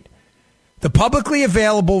even need it. The publicly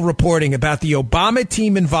available reporting about the Obama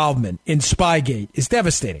team involvement in Spygate is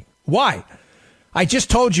devastating. Why? I just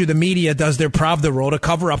told you the media does their Pravda role to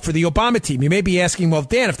cover up for the Obama team. You may be asking, well,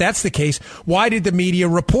 Dan, if that's the case, why did the media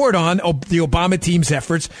report on the Obama team's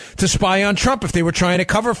efforts to spy on Trump if they were trying to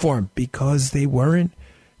cover for him? Because they weren't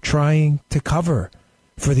trying to cover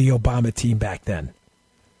for the Obama team back then.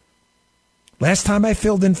 Last time I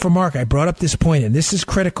filled in for Mark, I brought up this point, and this is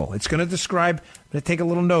critical. It's going to describe, I'm going to take a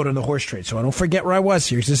little note on the horse trade so I don't forget where I was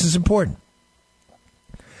here, because this is important.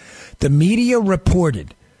 The media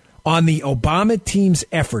reported on the Obama team's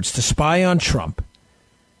efforts to spy on Trump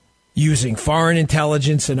using foreign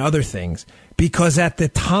intelligence and other things because at the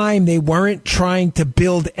time they weren't trying to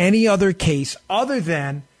build any other case other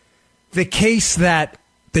than the case that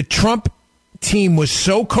the Trump team was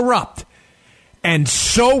so corrupt and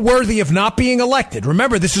so worthy of not being elected.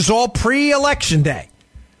 Remember, this is all pre-election day.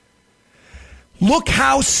 Look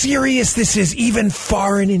how serious this is. Even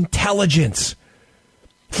foreign intelligence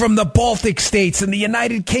from the Baltic states and the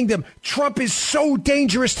United Kingdom. Trump is so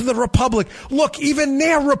dangerous to the Republic. Look, even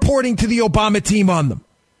they're reporting to the Obama team on them.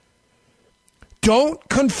 Don't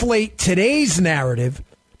conflate today's narrative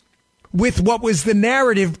with what was the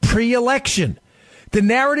narrative pre-election. The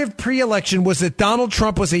narrative pre-election was that Donald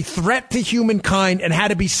Trump was a threat to humankind and had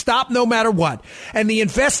to be stopped no matter what. And the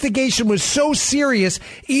investigation was so serious,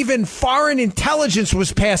 even foreign intelligence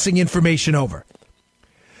was passing information over.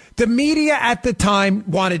 The media at the time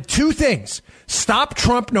wanted two things: stop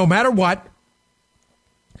Trump no matter what.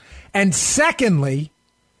 And secondly,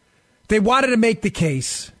 they wanted to make the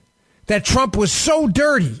case that Trump was so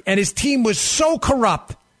dirty and his team was so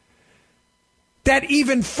corrupt that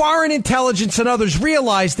even foreign intelligence and others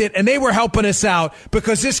realized it, and they were helping us out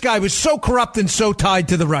because this guy was so corrupt and so tied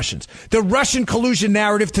to the Russians. The Russian collusion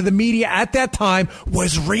narrative to the media at that time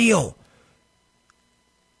was real.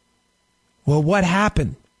 Well, what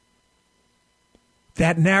happened?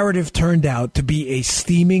 That narrative turned out to be a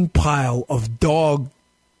steaming pile of dog.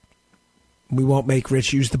 We won't make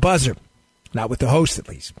Rich use the buzzer. Not with the host, at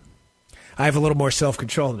least. I have a little more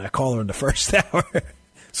self-control than that caller in the first hour.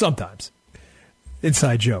 Sometimes.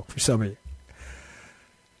 Inside joke for some of you.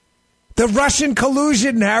 The Russian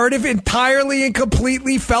collusion narrative entirely and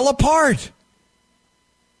completely fell apart.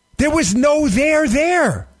 There was no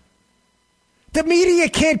there. The media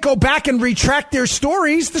can't go back and retract their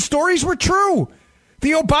stories. The stories were true.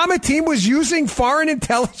 The Obama team was using foreign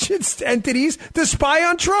intelligence entities to spy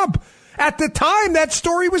on Trump. At the time, that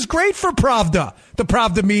story was great for Pravda, the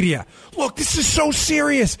Pravda media. Look, this is so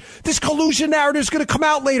serious. This collusion narrative is going to come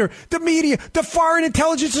out later. The media, the foreign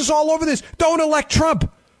intelligence is all over this. Don't elect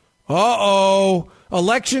Trump. Uh-oh.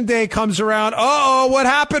 Election day comes around. Uh-oh, what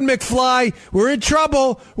happened, McFly? We're in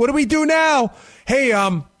trouble. What do we do now? Hey,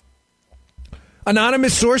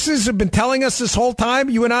 anonymous sources have been telling us this whole time.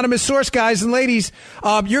 You anonymous source guys and ladies,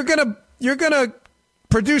 you're gonna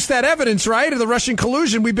produce that evidence, right, of the Russian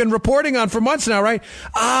collusion we've been reporting on for months now, right?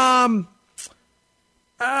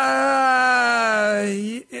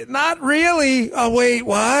 Not really. Oh, wait,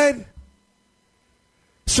 what?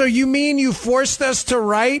 So you mean you forced us to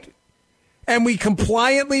write and we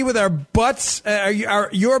compliantly with our butts,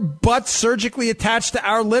 your butts surgically attached to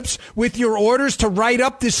our lips with your orders to write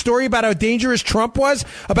up this story about how dangerous Trump was,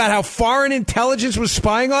 about how foreign intelligence was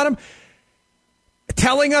spying on him,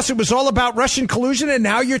 telling us it was all about Russian collusion, and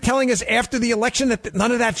now you're telling us after the election that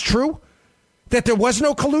none of that's true? That there was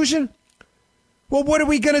no collusion? Well, what are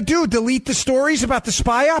we going to do? Delete the stories about the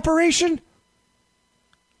spy operation?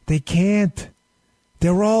 They can't.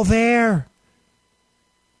 They're all there.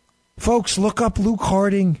 Folks, look up Luke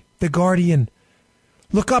Harding, The Guardian.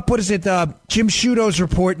 Look up, Jim Sciutto's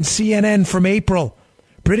report in CNN from April.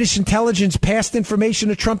 British intelligence passed information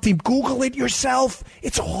to Trump team. Google it yourself.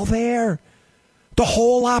 It's all there. The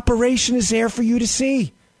whole operation is there for you to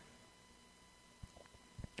see.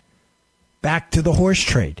 Back to the horse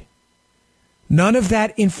trade. None of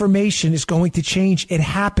that information is going to change. It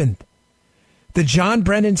happened. The John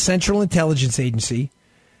Brennan Central Intelligence Agency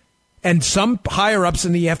and some higher-ups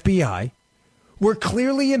in the FBI were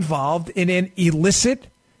clearly involved in an illicit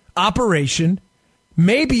operation,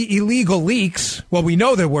 maybe illegal leaks. Well, we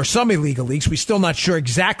know there were some illegal leaks. We're still not sure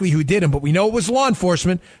exactly who did them, but we know it was law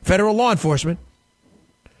enforcement, federal law enforcement.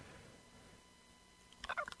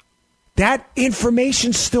 That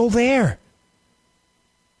information's still there.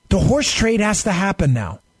 The horse trade has to happen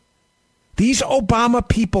now. These Obama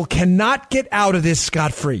people cannot get out of this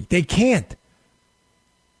scot-free. They can't.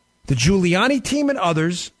 The Giuliani team and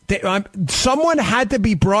others, someone had to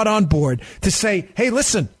be brought on board to say, hey,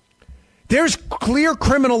 listen, there's clear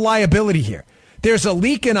criminal liability here. There's a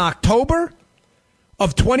leak in October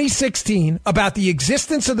of 2016 about the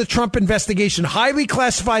existence of the Trump investigation, highly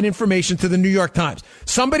classified information to the New York Times.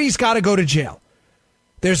 Somebody's got to go to jail.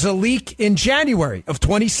 There's a leak in January of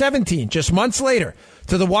 2017, just months later,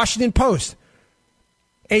 to the Washington Post.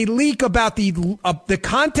 A leak about the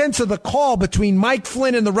contents of the call between Mike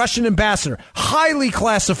Flynn and the Russian ambassador, highly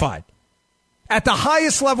classified, at the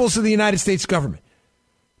highest levels of the United States government.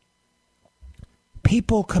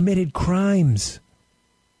 People committed crimes.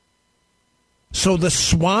 So the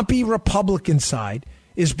swampy Republican side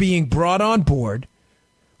is being brought on board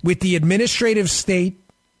with the administrative state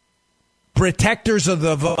protectors of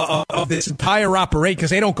this entire operation,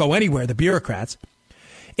 because they don't go anywhere, the bureaucrats,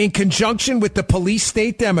 in conjunction with the police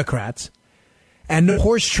state Democrats, and the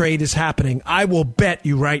horse trade is happening. I will bet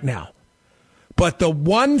you right now. But the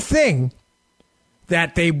one thing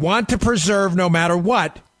that they want to preserve no matter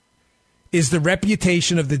what is the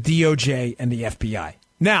reputation of the DOJ and the FBI.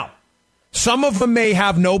 Now, some of them may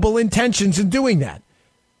have noble intentions in doing that.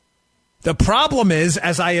 The problem is,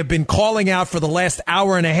 as I have been calling out for the last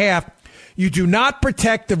hour and a half, you do not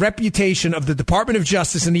protect the reputation of the Department of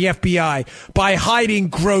Justice and the FBI by hiding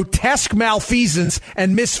grotesque malfeasance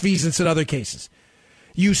and misfeasance in other cases.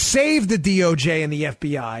 You save the DOJ and the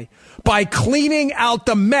FBI by cleaning out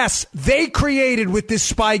the mess they created with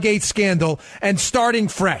this Spygate scandal and starting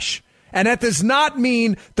fresh. And that does not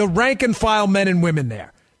mean the rank and file men and women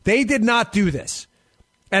there. They did not do this.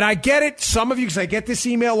 And I get it, some of you, because I get this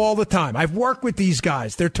email all the time. I've worked with these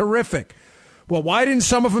guys. They're terrific. Well, why didn't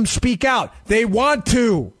some of them speak out? They want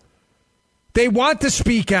to. They want to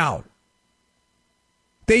speak out.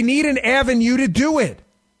 They need an avenue to do it.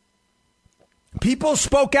 People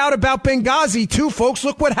spoke out about Benghazi, too, folks.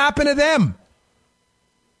 Look what happened to them.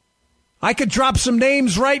 I could drop some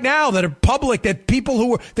names right now that are public, that people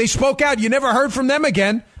who they spoke out, you never heard from them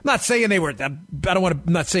again. I'm not saying they were, I'm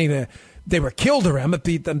not saying they were killed or I'm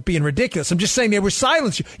being ridiculous. I'm just saying they were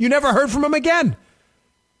silenced. You never heard from them again.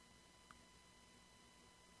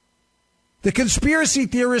 The conspiracy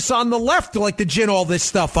theorists on the left like to gin all this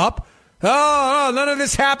stuff up. Oh, none of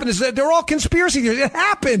this happened. They're all conspiracy theories. It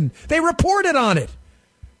happened. They reported on it.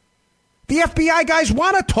 The FBI guys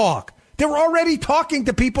want to talk. They're already talking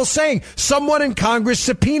to people saying, someone in Congress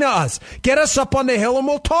subpoena us. Get us up on the Hill and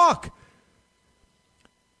we'll talk.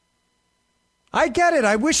 I get it.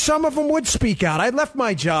 I wish some of them would speak out. I left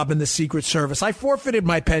my job in the Secret Service. I forfeited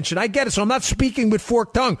my pension. I get it. So I'm not speaking with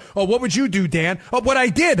forked tongue. Oh, what would you do, Dan? Oh, what I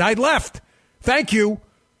did. I left. Thank you.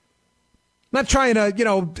 Not trying to,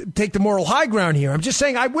 take the moral high ground here. I'm just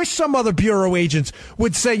saying I wish some other bureau agents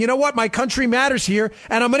would say, you know what, my country matters here,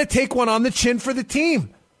 and I'm going to take one on the chin for the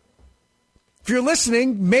team. If you're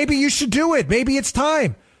listening, maybe you should do it. Maybe it's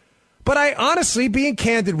time. But I honestly, being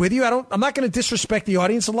candid with you, I'm not going to disrespect the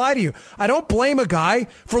audience and lie to you. I don't blame a guy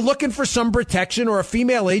for looking for some protection or a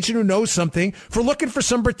female agent who knows something for looking for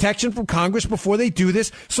some protection from Congress before they do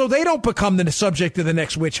this so they don't become the subject of the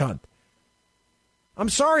next witch hunt. I'm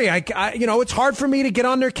sorry. It's hard for me to get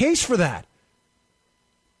on their case for that.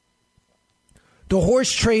 The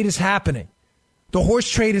horse trade is happening. The horse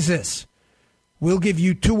trade is this. We'll give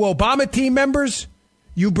you 2 Obama team members.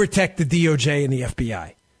 You protect the DOJ and the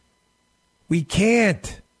FBI. We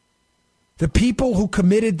can't. The people who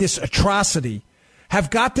committed this atrocity have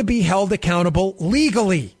got to be held accountable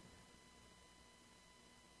legally.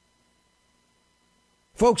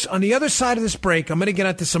 Folks, on the other side of this break, I'm going to get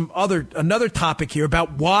into another topic here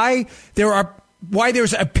about why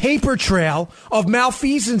there's a paper trail of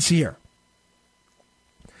malfeasance here.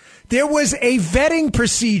 There was a vetting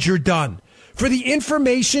procedure done for the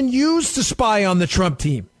information used to spy on the Trump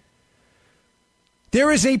team.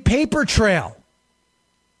 There is a paper trail.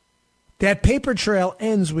 That paper trail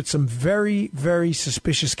ends with some very, very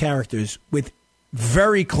suspicious characters with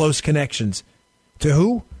very close connections. To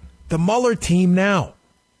who? The Mueller team now.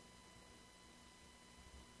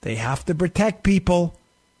 They have to protect people,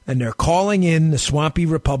 and they're calling in the swampy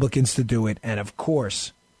Republicans to do it, and of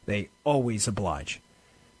course, they always oblige.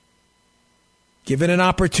 Given an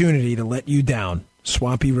opportunity to let you down,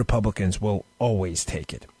 swampy Republicans will always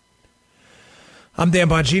take it. I'm Dan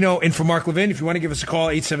Bongino, in for Mark Levin. If you want to give us a call,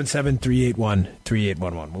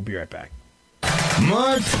 877-381-3811. We'll be right back.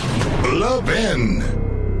 Mark Levin.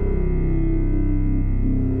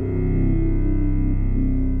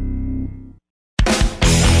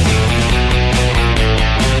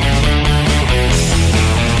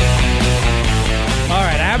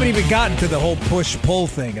 I haven't even gotten to the whole push-pull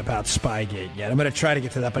thing about Spygate yet. I'm going to try to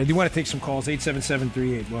get to that, but I do want to take some calls.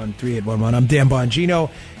 877-381-3811. I'm Dan Bongino,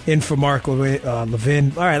 in for Mark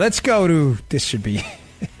Levin. All right, let's go to... This should be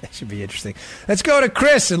interesting. Let's go to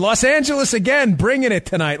Chris in Los Angeles again, bringing it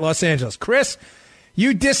tonight, Los Angeles. Chris,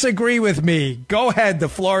 you disagree with me. Go ahead. The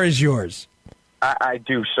floor is yours. I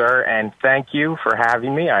do, sir, and thank you for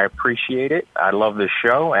having me. I appreciate it. I love this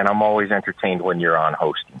show, and I'm always entertained when you're on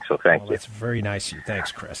hosting, so thank you. That's very nice of you.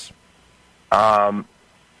 Thanks, Chris. I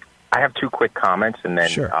have 2 quick comments, and then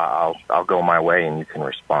sure. I'll go my way, and you can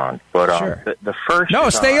respond. But sure. The first... No,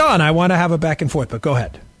 stay on. I want to have a back and forth, but go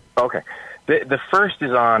ahead. Okay. The first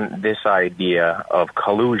is on this idea of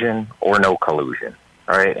collusion or no collusion,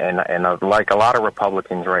 all right? And like a lot of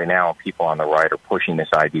Republicans right now, people on the right are pushing this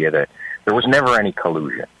idea that there was never any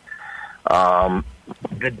collusion.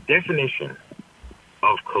 The definition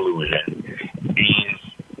of collusion is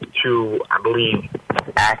to, I believe,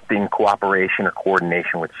 act in cooperation or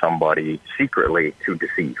coordination with somebody secretly to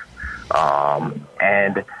deceive.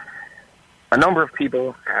 And a number of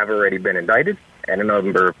people have already been indicted, and a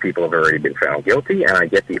number of people have already been found guilty, and I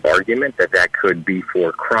get the argument that that could be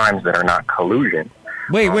for crimes that are not collusion.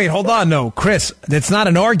 Wait, hold on. No, Chris, that's not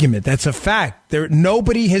an argument. That's a fact.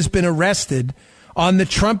 Nobody has been arrested on the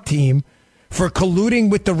Trump team for colluding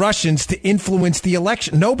with the Russians to influence the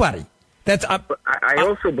election. Nobody. I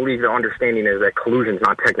also believe the understanding is that collusion is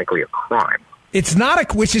not technically a crime. It's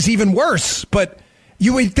not, which is even worse, but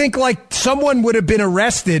you would think like someone would have been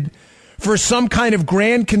arrested for some kind of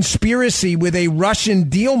grand conspiracy with a Russian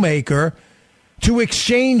deal maker to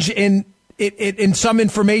exchange in some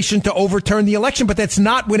information to overturn the election, but that's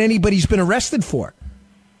not what anybody's been arrested for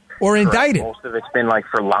or indicted. Most of it's been like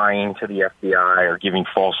for lying to the FBI or giving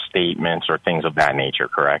false statements or things of that nature,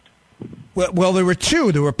 correct? Well, there were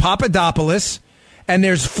two. There were Papadopoulos and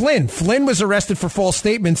there's Flynn. Flynn was arrested for false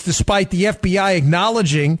statements despite the FBI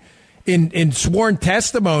acknowledging in sworn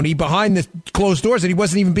testimony behind the closed doors that he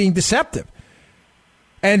wasn't even being deceptive.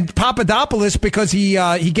 And Papadopoulos, because he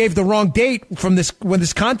gave the wrong date from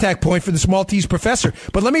this contact point for this Maltese professor.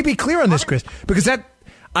 But let me be clear on this, Chris, because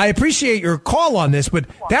I appreciate your call on this, but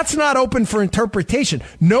that's not open for interpretation.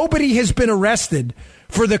 Nobody has been arrested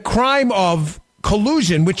for the crime of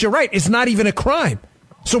collusion, which you're right, is not even a crime.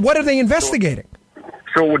 So what are they investigating?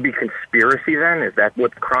 So it would be conspiracy then? Is that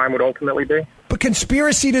what the crime would ultimately be? But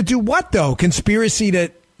conspiracy to do what, though? Conspiracy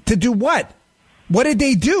to do what? What did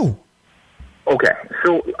they do? Okay,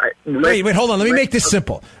 so wait, hold on. Let me make this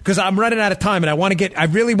simple because I'm running out of time, and I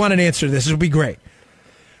really want an answer to this. This would be great.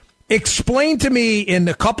 Explain to me in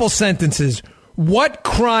a couple sentences what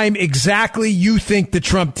crime exactly you think the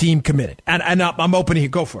Trump team committed, and I'm open to you.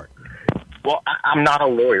 Go for it. Well, I'm not a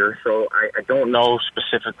lawyer, so I don't know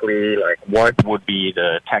specifically like what would be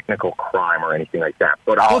the technical crime or anything like that.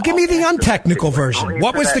 But give me the untechnical version.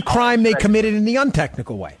 What was the crime they committed in the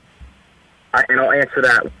untechnical way? And I'll answer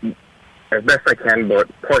that as best I can, but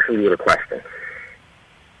partially with a question.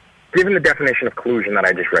 Given the definition of collusion that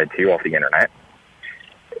I just read to you off the internet,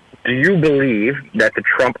 do you believe that the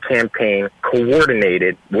Trump campaign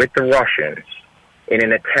coordinated with the Russians in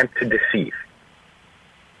an attempt to deceive?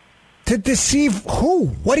 To deceive who?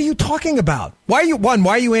 What are you talking about? Why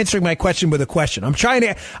are you answering my question with a question?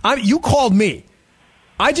 You called me.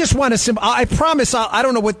 I just want to I promise I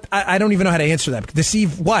don't know what, I don't even know how to answer that.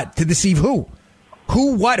 Deceive what? To deceive who?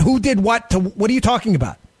 Who, what, who did what? What are you talking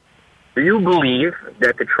about? Do you believe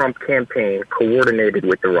that the Trump campaign coordinated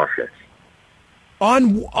with the Russians?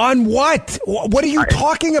 On what? What are you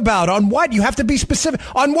talking about? On what? You have to be specific.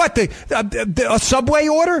 On what? A Subway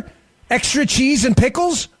order? Extra cheese and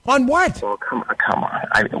pickles? On what? Well, come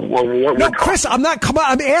on. No, Chris, I'm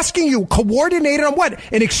asking you. Coordinated on what?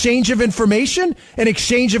 An exchange of information? An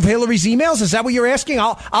exchange of Hillary's emails? Is that what you're asking?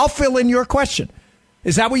 I'll fill in your question.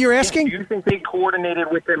 Is that what you're asking? Do you think they coordinated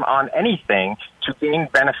with them on anything to gain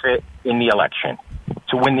benefit in the election,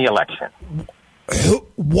 to win the election?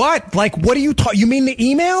 What? Like, what do you talk? You mean the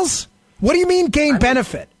emails? What do you mean gain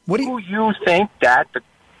benefit? What do you think that the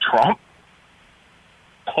Trump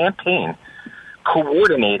campaign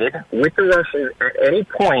coordinated with the Russians at any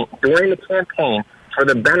point during the campaign for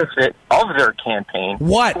the benefit of their campaign?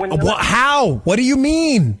 What? How? What do you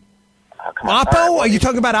mean? Oppo? Are you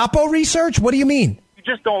talking about Oppo research? What do you mean? You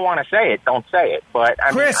just don't want to say it. Don't say it. But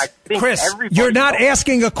I think Chris, you're not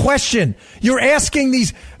asking a question. You're asking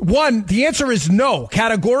these. One, the answer is no,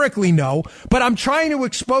 categorically no. But I'm trying to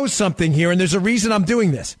expose something here, and there's a reason I'm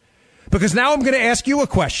doing this. Because now I'm going to ask you a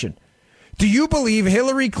question. Do you believe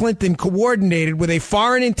Hillary Clinton coordinated with a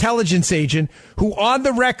foreign intelligence agent who, on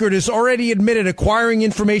the record, has already admitted acquiring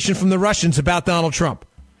information from the Russians about Donald Trump?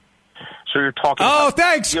 So you're talking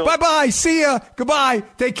thanks. Bye-bye. See ya. Goodbye.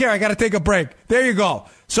 Take care. I got to take a break. There you go.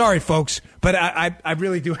 Sorry, folks, but I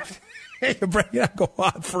really do have to take a break. I go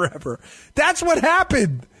on forever. That's what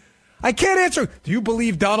happened. I can't answer. Do you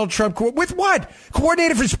believe Donald Trump, with what?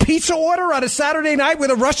 Coordinated for his pizza order on a Saturday night with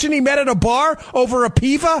a Russian he met at a bar over a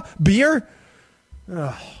piva beer?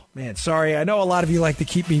 Oh, man, sorry. I know a lot of you like to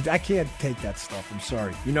keep me. I can't take that stuff. I'm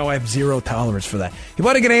sorry. You know I have zero tolerance for that. You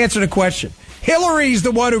want to get an answer to the question. Hillary's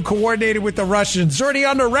the one who coordinated with the Russians. It's already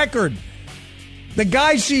on the record. The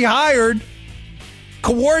guy she hired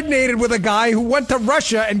coordinated with a guy who went to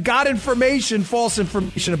Russia and got false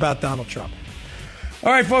information about Donald Trump.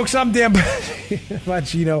 All right, folks, I'm Dan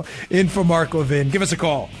Bongino in for Mark Levin. Give us a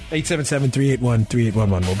call,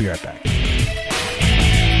 877-381-3811. We'll be right back.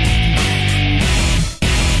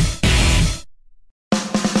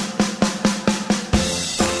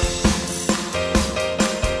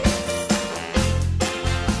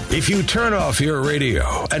 If you turn off your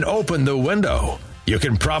radio and open the window, You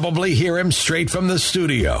can probably hear him straight from the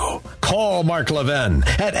studio. Call Mark Levin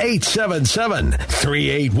at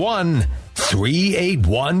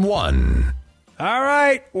 877-381-3811. All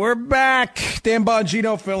right, we're back. Dan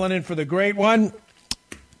Bongino filling in for the great one.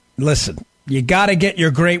 Listen, you got to get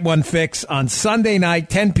your great one fix on Sunday night,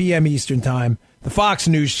 10 p.m. Eastern Time. The Fox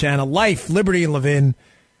News Channel, Life, Liberty, and Levin.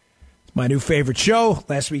 It's my new favorite show.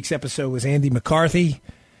 Last week's episode was Andy McCarthy.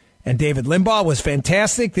 And David Limbaugh was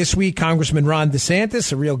fantastic. This week, Congressman Ron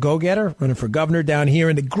DeSantis, a real go-getter, running for governor down here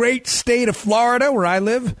in the great state of Florida, where I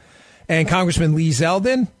live. And Congressman Lee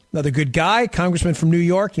Zeldin, another good guy, congressman from New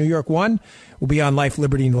York 1, will be on Life,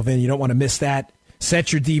 Liberty, and Levin. You don't want to miss that.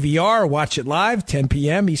 Set your DVR, watch it live, 10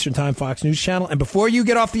 p.m. Eastern Time, Fox News Channel. And before you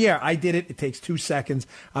get off the air, I did it. It takes 2 seconds.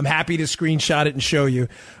 I'm happy to screenshot it and show you.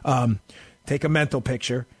 Take a mental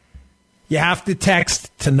picture. You have to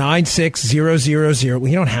text to 96000. Well,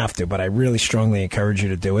 you don't have to, but I really strongly encourage you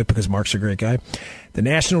to do it because Mark's a great guy. The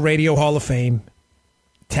National Radio Hall of Fame.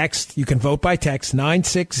 Text. You can vote by text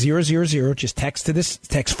 96000. Just text to this.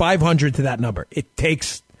 Text 500 to that number. It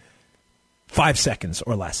takes 5 seconds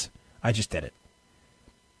or less. I just did it.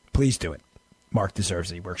 Please do it. Mark deserves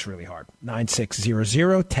it. He works really hard.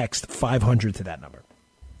 9600. Text 500 to that number.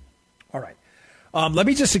 All right. Let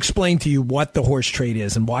me just explain to you what the horse trade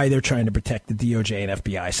is and why they're trying to protect the DOJ and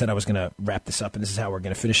FBI. I said I was going to wrap this up, and this is how we're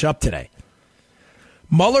going to finish up today.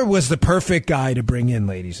 Mueller was the perfect guy to bring in,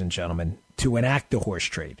 ladies and gentlemen, to enact the horse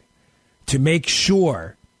trade, to make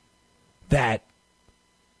sure that,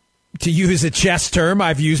 to use a chess term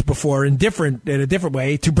I've used before in a different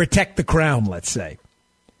way, to protect the crown, let's say.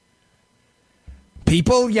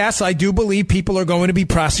 People, yes, I do believe people are going to be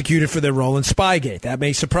prosecuted for their role in Spygate. That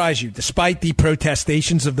may surprise you. Despite the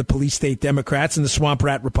protestations of the police state Democrats and the swamp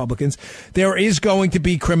rat Republicans, there is going to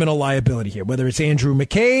be criminal liability here, whether it's Andrew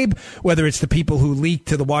McCabe, whether it's the people who leaked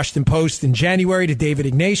to the Washington Post in January to David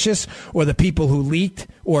Ignatius, or the people who leaked,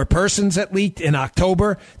 or persons that leaked in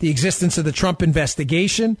October, the existence of the Trump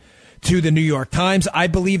investigation to the New York Times. I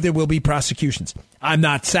believe there will be prosecutions. I'm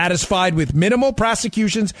not satisfied with minimal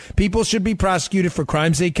prosecutions. People should be prosecuted for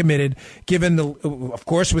crimes they committed, given of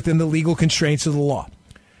course, within the legal constraints of the law.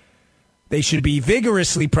 They should be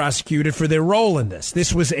vigorously prosecuted for their role in this.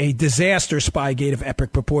 This was a disaster Spygate of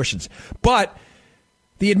epic proportions. But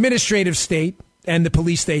the administrative state and the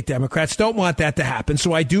police state Democrats don't want that to happen.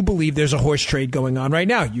 So I do believe there's a horse trade going on right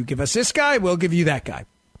now. You give us this guy, we'll give you that guy.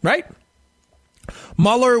 Right?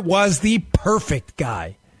 Mueller was the perfect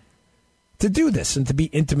guy to do this and to be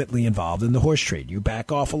intimately involved in the horse trade. You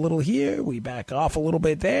back off a little here, we back off a little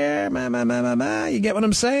bit there. You get what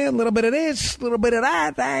I'm saying? A little bit of this, a little bit of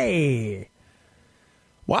that. Hey.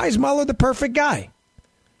 Why is Mueller the perfect guy?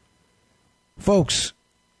 Folks,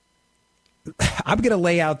 I'm going to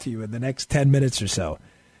lay out to you in the next 10 minutes or so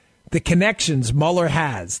the connections Mueller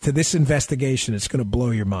has to this investigation. It's going to blow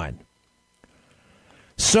your mind.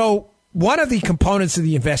 So, one of the components of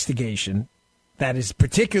the investigation that is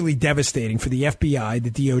particularly devastating for the FBI,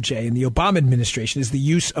 the DOJ, and the Obama administration is the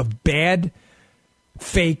use of bad,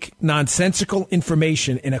 fake, nonsensical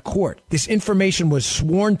information in a court. This information was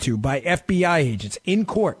sworn to by FBI agents in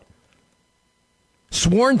court.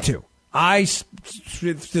 Sworn to. It's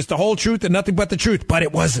just the whole truth and nothing but the truth, but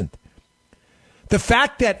it wasn't. The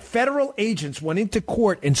fact that federal agents went into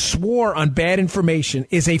court and swore on bad information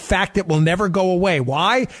is a fact that will never go away.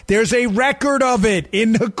 Why? There's a record of it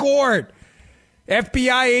in the court.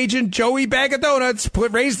 FBI agent Joey Bag of Donuts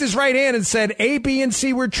raised his right hand and said A, B, and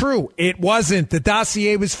C were true. It wasn't. The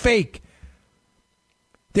dossier was fake.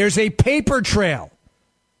 There's a paper trail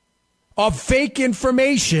of fake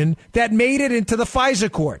information that made it into the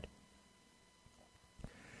FISA court.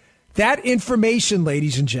 That information,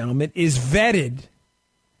 ladies and gentlemen, is vetted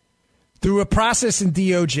through a process in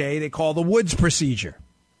DOJ they call the Woods procedure.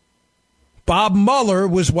 Bob Mueller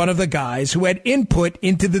was one of the guys who had input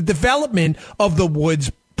into the development of the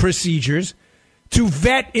Woods procedures to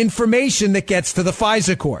vet information that gets to the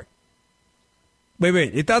FISA court.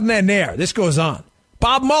 Wait, it doesn't end there. This goes on.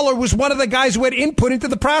 Bob Mueller was one of the guys who had input into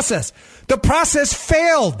the process. The process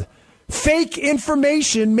failed. Fake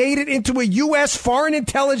information made it into a U.S. foreign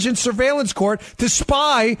intelligence surveillance court to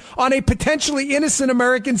spy on a potentially innocent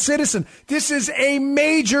American citizen. This is a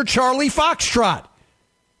major Charlie Foxtrot.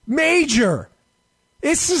 Major.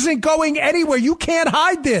 This isn't going anywhere. You can't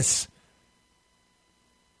hide this.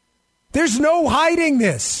 There's no hiding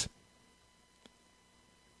this.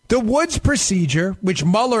 The Woods procedure, which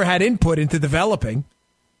Mueller had input into developing,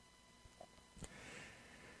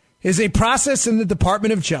 is a process in the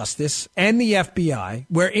Department of Justice and the FBI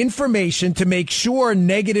where information to make sure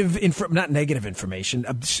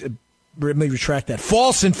let me retract that.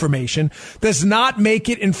 False information does not make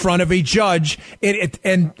it in front of a judge,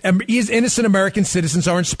 and innocent American citizens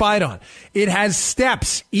aren't spied on. It has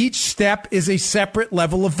steps. Each step is a separate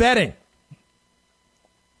level of vetting.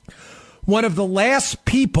 One of the last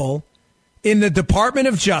people in the Department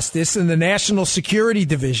of Justice and the National Security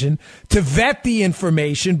Division to vet the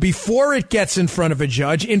information before it gets in front of a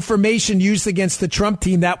judge, information used against the Trump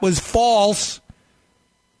team that was false,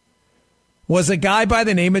 was a guy by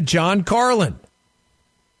the name of John Carlin.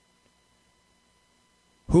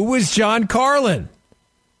 Who was John Carlin?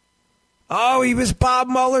 Oh, he was Bob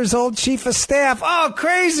Mueller's old chief of staff. Oh,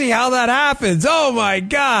 crazy how that happens. Oh, my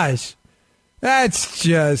gosh. That's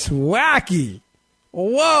just wacky.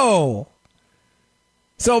 Whoa.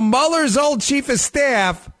 So Mueller's old chief of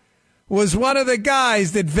staff was one of the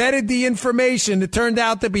guys that vetted the information that turned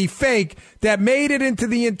out to be fake that made it into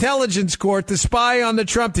the intelligence court to spy on the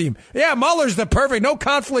Trump team. Yeah, Mueller's the perfect. No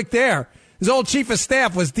conflict there. His old chief of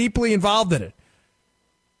staff was deeply involved in it.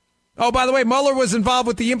 Oh, by the way, Mueller was involved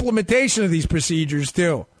with the implementation of these procedures,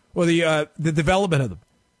 too, or the development of them.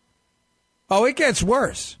 Oh, it gets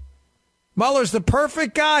worse. Mueller's the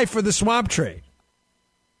perfect guy for the swamp trade.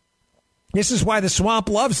 This is why the swamp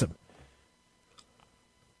loves him.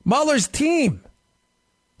 Mueller's team.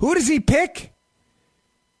 Who does he pick?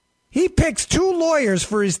 He picks 2 lawyers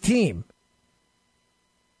for his team.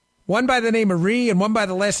 One by the name of Rhee and one by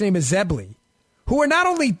the last name of Zebley, who are not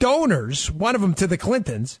only donors, one of them to the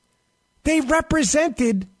Clintons, they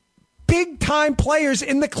represented big-time players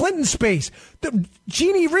in the Clinton space.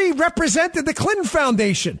 Jeannie Rhee represented the Clinton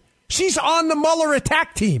Foundation. She's on the Mueller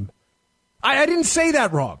attack team. I didn't say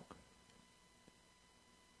that wrong.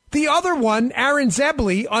 The other one, Aaron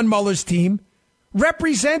Zebley, on Mueller's team,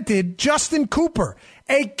 represented Justin Cooper,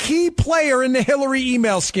 a key player in the Hillary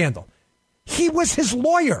email scandal. He was his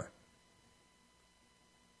lawyer.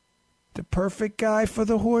 The perfect guy for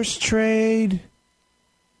the horse trade.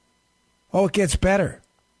 Oh, it gets better.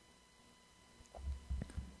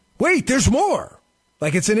 Wait, there's more.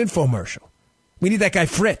 Like it's an infomercial. We need that guy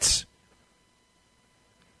Fritz.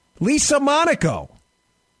 Lisa Monaco,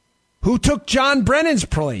 who took John Brennan's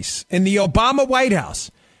place in the Obama White House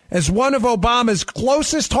as one of Obama's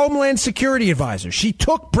closest Homeland Security advisors. She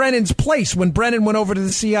took Brennan's place when Brennan went over to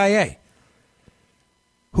the CIA.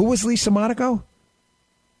 Who was Lisa Monaco?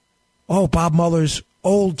 Oh, Bob Mueller's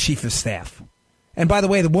old chief of staff. And by the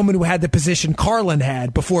way, the woman who had the position Carlin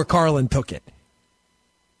had before Carlin took it.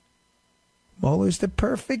 Mueller's the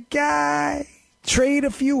perfect guy. Trade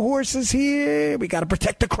a few horses here. We got to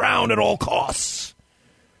protect the crown at all costs.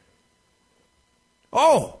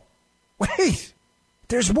 Oh, wait,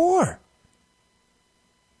 there's more.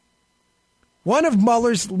 One of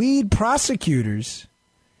Mueller's lead prosecutors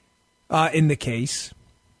in the case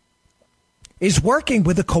is working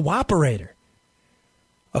with a cooperator.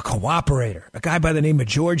 A guy by the name of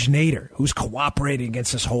George Nader, who's cooperating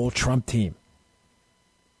against this whole Trump team.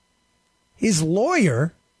 His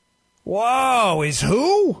lawyer, is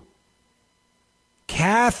who?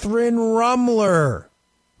 Catherine Rumler.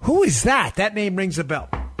 Who is that? That name rings a bell.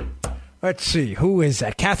 Let's see. Who is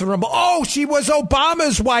that? Catherine Rumler. Oh, she was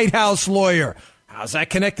Obama's White House lawyer. How's that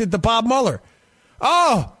connected to Bob Mueller?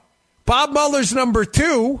 Oh, Bob Mueller's number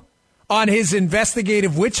 2 on his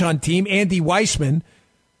investigative witch hunt team, Andy Weissman,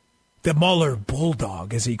 the Mueller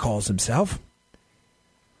bulldog, as he calls himself.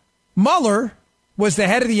 Mueller was the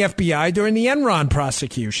head of the FBI during the Enron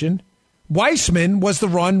prosecution. Weissman was the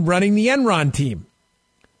one running the Enron team.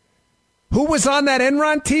 Who was on that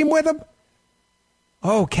Enron team with him?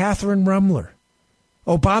 Oh, Catherine Rumler,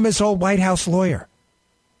 Obama's old White House lawyer.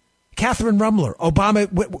 Catherine Rumler,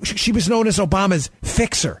 she was known as Obama's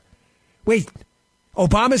fixer. Wait,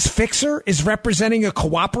 Obama's fixer is representing a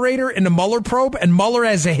cooperator in the Mueller probe, and Mueller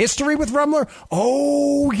has a history with Rumler?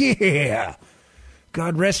 Oh, yeah.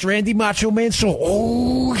 God rest Randy Macho Man soul.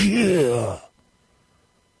 Oh, yeah.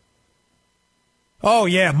 Oh,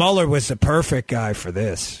 yeah, Mueller was the perfect guy for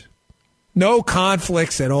this. No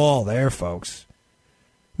conflicts at all there, folks.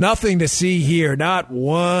 Nothing to see here, not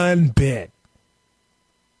one bit.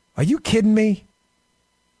 Are you kidding me?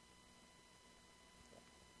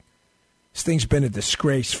 This thing's been a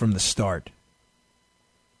disgrace from the start.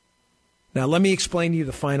 Now, let me explain to you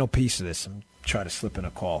the final piece of this. I'm trying to slip in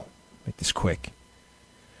a call. Make this quick.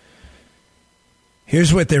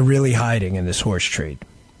 Here's what they're really hiding in this horse trade.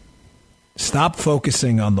 Stop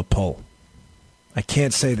focusing on the pull. I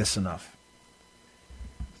can't say this enough.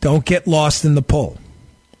 Don't get lost in the pull.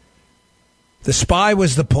 The spy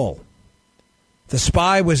was the pull. The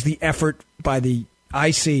spy was the effort by the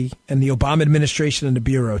IC and the Obama administration and the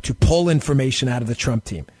Bureau to pull information out of the Trump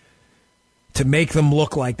team. to make them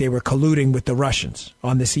look like they were colluding with the Russians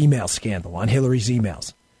on this email scandal, on Hillary's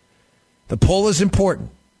emails. The pull is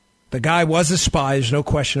important. The guy was a spy, there's no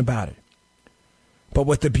question about it. But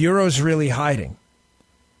what the Bureau's really hiding,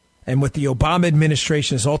 and what the Obama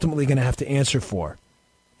administration is ultimately going to have to answer for,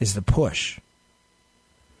 is the push.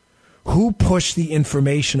 Who pushed the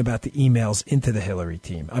information about the emails into the Hillary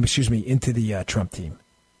team? Into the Trump team?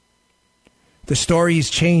 The story's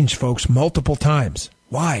changed, folks, multiple times.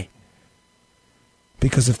 Why?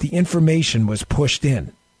 Because if the information was pushed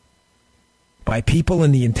in by people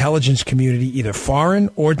in the intelligence community, either foreign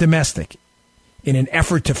or domestic, in an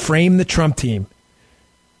effort to frame the Trump team,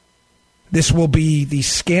 this will be the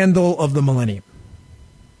scandal of the millennium.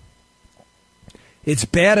 It's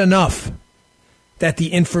bad enough that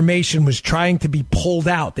the information was trying to be pulled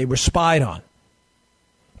out. They were spied on.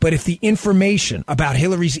 But if the information about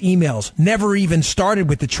Hillary's emails never even started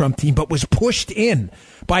with the Trump team, but was pushed in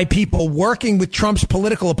by people working with Trump's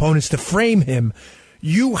political opponents to frame him,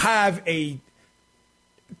 you have a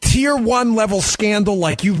tier 1 level scandal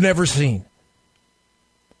like you've never seen.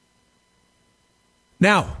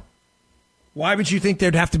 Now, why would you think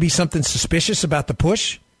there'd have to be something suspicious about the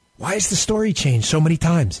push? Why has the story changed so many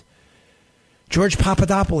times? George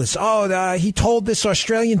Papadopoulos, he told this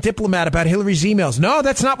Australian diplomat about Hillary's emails. No,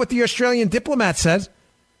 that's not what the Australian diplomat says.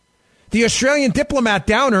 The Australian diplomat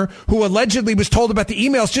Downer, who allegedly was told about the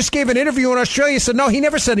emails, just gave an interview in Australia and said, no, he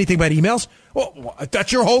never said anything about emails. Well,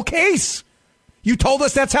 that's your whole case. You told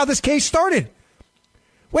us that's how this case started.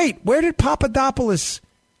 Wait, where did Papadopoulos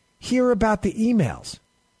hear about the emails?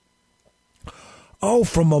 Oh,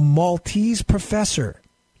 from a Maltese professor,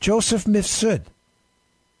 Joseph Mifsud.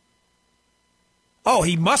 Oh,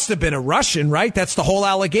 he must have been a Russian, right? That's the whole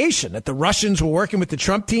allegation, that the Russians were working with the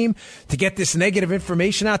Trump team to get this negative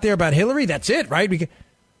information out there about Hillary. That's it, right? Wait.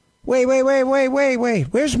 Where's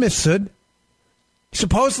Mifsud?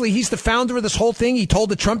 Supposedly he's the founder of this whole thing. He told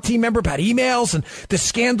the Trump team member about emails and the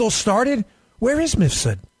scandal started. Where is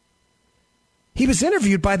Mifsud? He was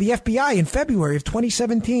interviewed by the FBI in February of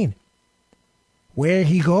 2017. Where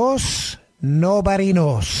he goes, nobody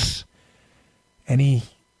knows. Any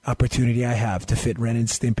opportunity I have to fit Ren and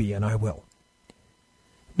Stimpy, and I will.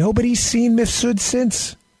 Nobody's seen Mifsud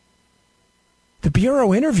since. The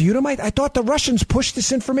Bureau interviewed him. I thought the Russians pushed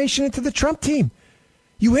this information into the Trump team.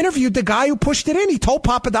 You interviewed the guy who pushed it in. He told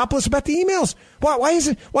Papadopoulos about the emails. Why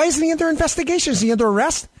isn't he under investigation? Is he under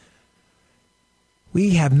arrest?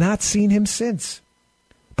 We have not seen him since.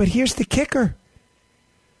 But here's the kicker.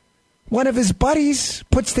 One of his buddies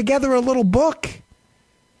puts together a little book.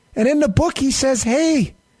 And in the book he says,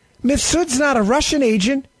 hey, Mifsud's not a Russian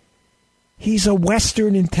agent. He's a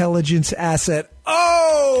Western intelligence asset.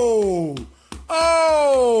 Oh!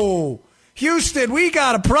 Houston, we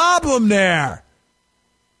got a problem there.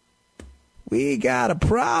 We got a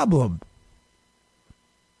problem.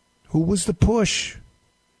 Who was the push?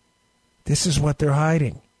 This is what they're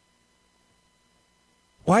hiding.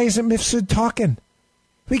 Why isn't Mifsud talking?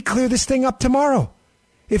 We clear this thing up tomorrow.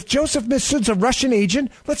 If Joseph Mifsud's a Russian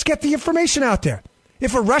agent, let's get the information out there.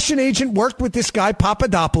 If a Russian agent worked with this guy,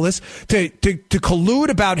 Papadopoulos, to collude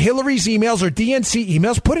about Hillary's emails or DNC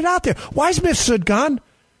emails, put it out there. Why is Mifsud gone?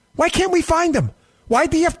 Why can't we find him?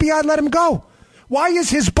 Why'd the FBI let him go? Why is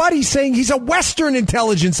his buddy saying he's a Western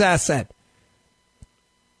intelligence asset?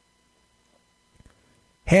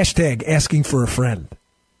 Hashtag asking for a friend.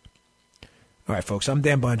 All right, folks, I'm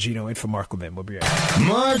Dan Bongino in for Mark Levin. We'll be right back.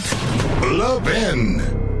 Mark Levin.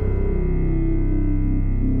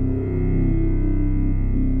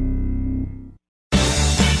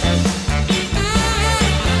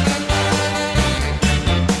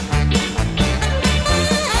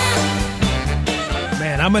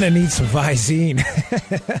 Man, I'm going to need some Visine.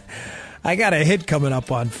 I got a hit coming up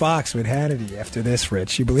on Fox with Hannity after this,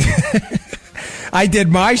 Rich. You believe it? I did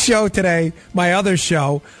my show today, my other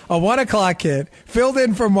show, a 1 o'clock hit, filled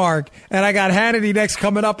in for Mark, and I got Hannity next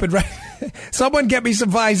coming up. And someone get me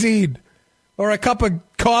some Visine or a cup of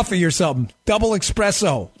coffee or something. Double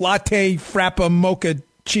espresso, latte, frappa,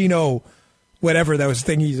 mochaccino, whatever those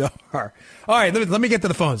thingies are. All right, let me get to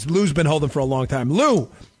the phones. Lou's been holding for a long time. Lou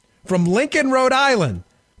from Lincoln, Rhode Island.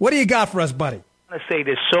 What do you got for us, buddy? I want to say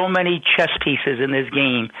there's so many chess pieces in this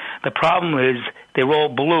game. The problem is they're all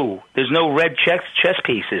blue. There's no red chess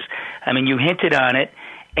pieces. I mean, you hinted on it.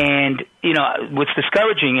 And, you know, what's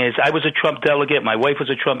discouraging is I was a Trump delegate. My wife was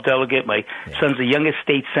a Trump delegate. My son's the youngest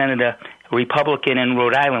state senator, Republican in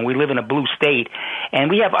Rhode Island. We live in a blue state.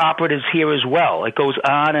 And we have operatives here as well. It goes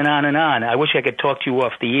on and on and on. I wish I could talk to you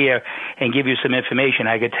off the air and give you some information.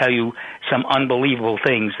 I could tell you some unbelievable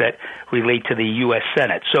things that relate to the U.S.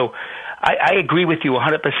 Senate. So I agree with you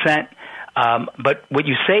 100%. But what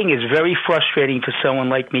you're saying is very frustrating for someone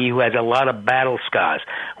like me who has a lot of battle scars.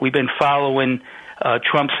 We've been following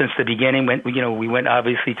Trump since the beginning. We went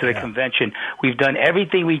obviously to the convention. We've done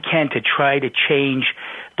everything we can to try to change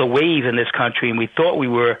the wave in this country, and we thought we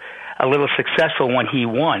were a little successful when he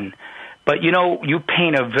won. But, you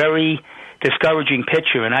paint a very discouraging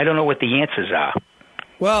picture, and I don't know what the answers are.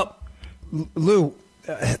 Well, Lou,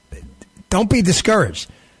 don't be discouraged.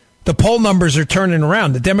 The poll numbers are turning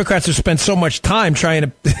around. The Democrats have spent so much time trying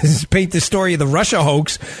to paint the story of the Russia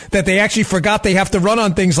hoax that they actually forgot they have to run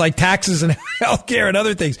on things like taxes and health care and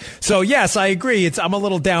other things. So, yes, I agree. I'm a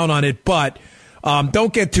little down on it, but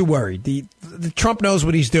don't get too worried. The Trump knows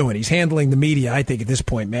what he's doing. He's handling the media, I think, at this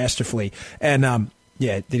point, masterfully. And, all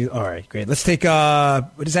right, great. Let's take,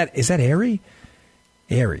 what is that? Is that Erie?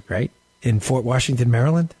 Erie, right? In Fort Washington,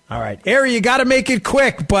 Maryland? All right. Erie, you got to make it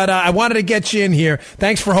quick, but I wanted to get you in here.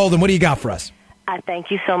 Thanks for holding. What do you got for us?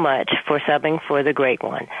 Thank you so much for subbing for the great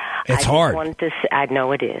one. It's hard. I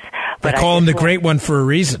know it is. But I call him the great one for a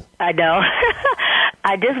reason. I know.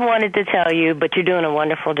 I just wanted to tell you, but you're doing a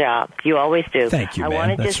wonderful job. You always do. Thank you,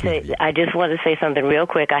 man. I just wanted to say something real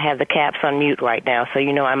quick. I have the caps on mute right now, so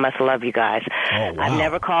you know I must love you guys. Oh,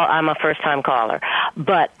 wow. I'm a first-time caller.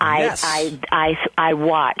 But I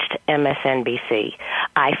watched MSNBC.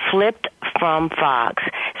 I flipped from Fox.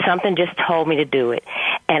 Something just told me to do it.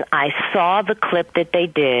 And I saw the clip that they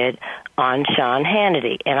did on Sean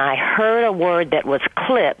Hannity. And I heard a word that was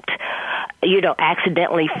clipped,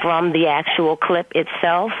 accidentally from the actual clip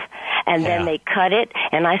itself. And then they cut it,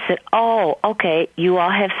 and I said, "Oh, okay. You all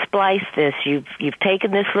have spliced this. You've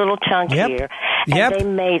taken this little chunk here, and they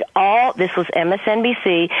made all. This was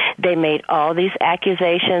MSNBC. They made all these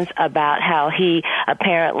accusations about how he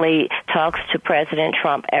apparently talks to President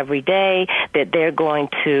Trump every day. That they're going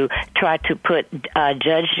to try to put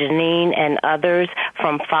Judge Jeanine and others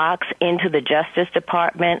from Fox into the Justice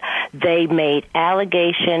Department. They made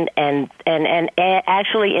allegation and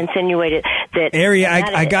actually insinuated that." Ari,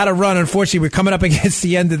 I got to run. Unfortunately, we're coming up against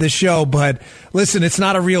the end of the show, but listen, it's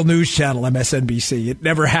not a real news channel, MSNBC. It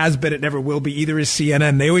never has been. It never will be. Either is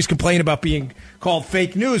CNN. They always complain about being called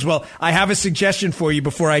fake news. Well, I have a suggestion for you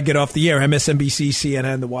before I get off the air. MSNBC,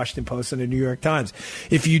 CNN, the Washington Post, and the New York Times.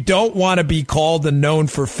 If you don't want to be called and known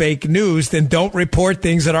for fake news, then don't report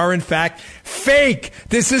things that are in fact fake.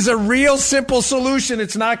 This is a real simple solution.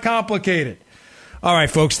 It's not complicated. All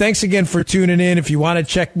right, folks, thanks again for tuning in. If you want to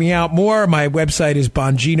check me out more, my website is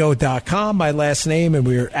Bongino.com, my last name, and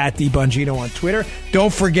we're at The Bongino on Twitter.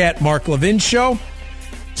 Don't forget Mark Levin's show,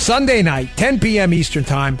 Sunday night, 10 p.m. Eastern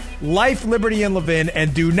Time, Life, Liberty, and Levin.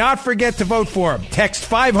 And do not forget to vote for him. Text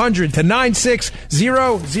 500 to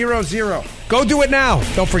 96000. Go do it now.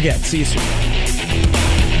 Don't forget. See you soon.